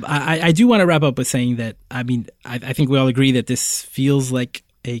 So I do want to wrap up with saying that, I mean, I think we all agree that this feels like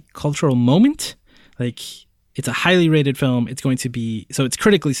a cultural moment. Like, it's a highly rated film. It's going to be, so it's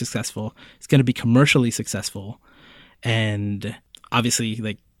critically successful. It's going to be commercially successful. And obviously,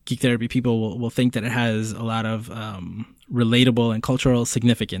 like, Geek Therapy people will think that it has a lot of relatable and cultural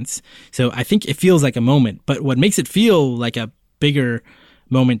significance. So I think it feels like a moment. But what makes it feel like a bigger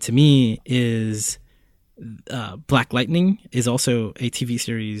moment to me is Black Lightning is also a TV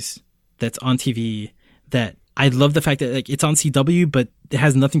series that's on TV that I love the fact that, like, it's on CW, but it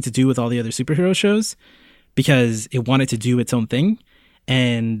has nothing to do with all the other superhero shows because it wanted to do its own thing.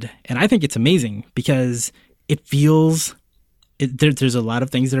 And I think it's amazing because it feels there's a lot of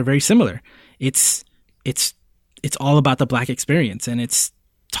things that are very similar. It's all about the Black experience, and it's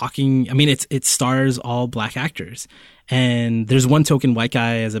talking. I mean, it stars all Black actors, and there's one token white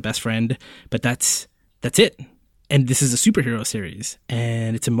guy as a best friend, but that's it. And this is a superhero series,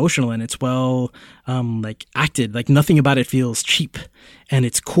 and it's emotional, and it's well like acted. Like, nothing about it feels cheap, and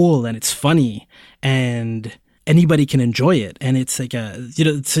it's cool, and it's funny, and anybody can enjoy it. And it's like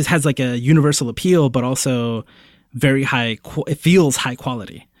it has like a universal appeal, but also very high. It feels high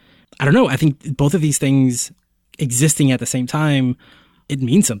quality. I don't know. I think both of these things existing at the same time, it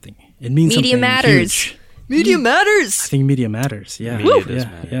means something. It means Media something matters. huge. Media matters. I think media matters. Yeah. Media does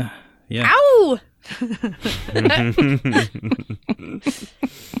matter. Yeah. Ow!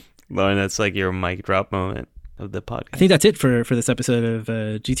 Lauren, that's like your mic drop moment of the podcast. I think that's it for this episode of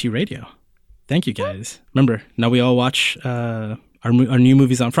GT Radio. Thank you, guys. Remember, now we all watch our new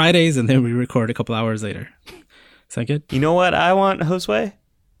movies on Fridays, and then we record a couple hours later. Sound good? You know what I want, Josue?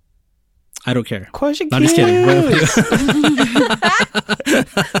 I don't care. Question I'm just kidding.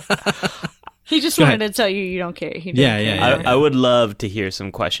 He just Go wanted ahead. to tell you don't care. He Yeah, didn't yeah, care. yeah. I would love to hear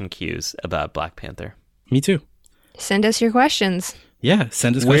some question cues about Black Panther. Me too. Send us your questions. Yeah,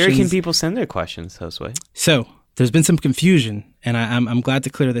 send us Where questions. can people send their questions, Josue? So there's been some confusion, and I'm glad to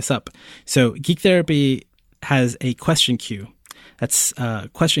clear this up. So Geek Therapy has a question queue. That's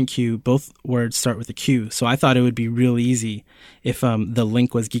question queue. Both words start with a Q. So I thought it would be real easy if the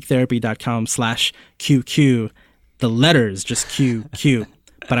link was geektherapy.com/QQ. The letters just QQ.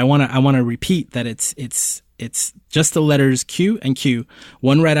 But I want to repeat that it's just the letters Q and Q,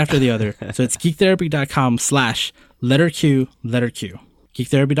 one right after the other. So it's geektherapy.com/letter Q.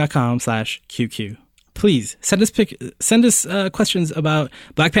 geektherapy.com/QQ. Please send us questions about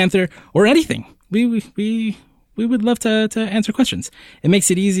Black Panther or anything. We would love to answer questions. It makes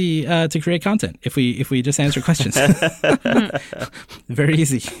it easy to create content if we just answer questions. Very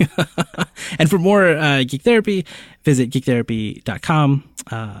easy. And for more Geek Therapy, visit geektherapy.com.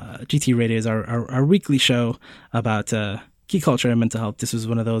 GT Radio is our weekly show about geek culture and mental health. This was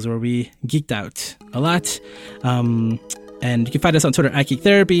one of those where we geeked out a lot. And you can find us on Twitter at Geek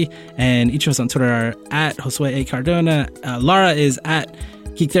Therapy, and each of us on Twitter are at Josue A. Cardona. Lara is at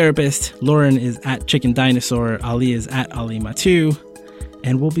Geek Therapist. Lauren is at Chicken Dinosaur. Ali is at Ali Matu.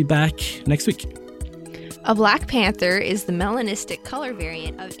 And we'll be back next week. A Black Panther is the melanistic color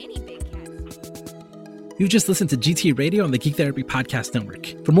variant of any big cat. You've just listened to GT Radio on the Geek Therapy Podcast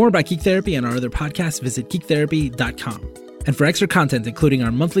Network. For more about Geek Therapy and our other podcasts, visit geektherapy.com. And for extra content, including our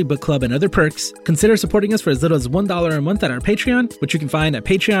monthly book club and other perks, consider supporting us for as little as $1 a month at our Patreon, which you can find at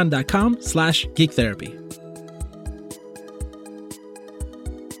patreon.com/geektherapy.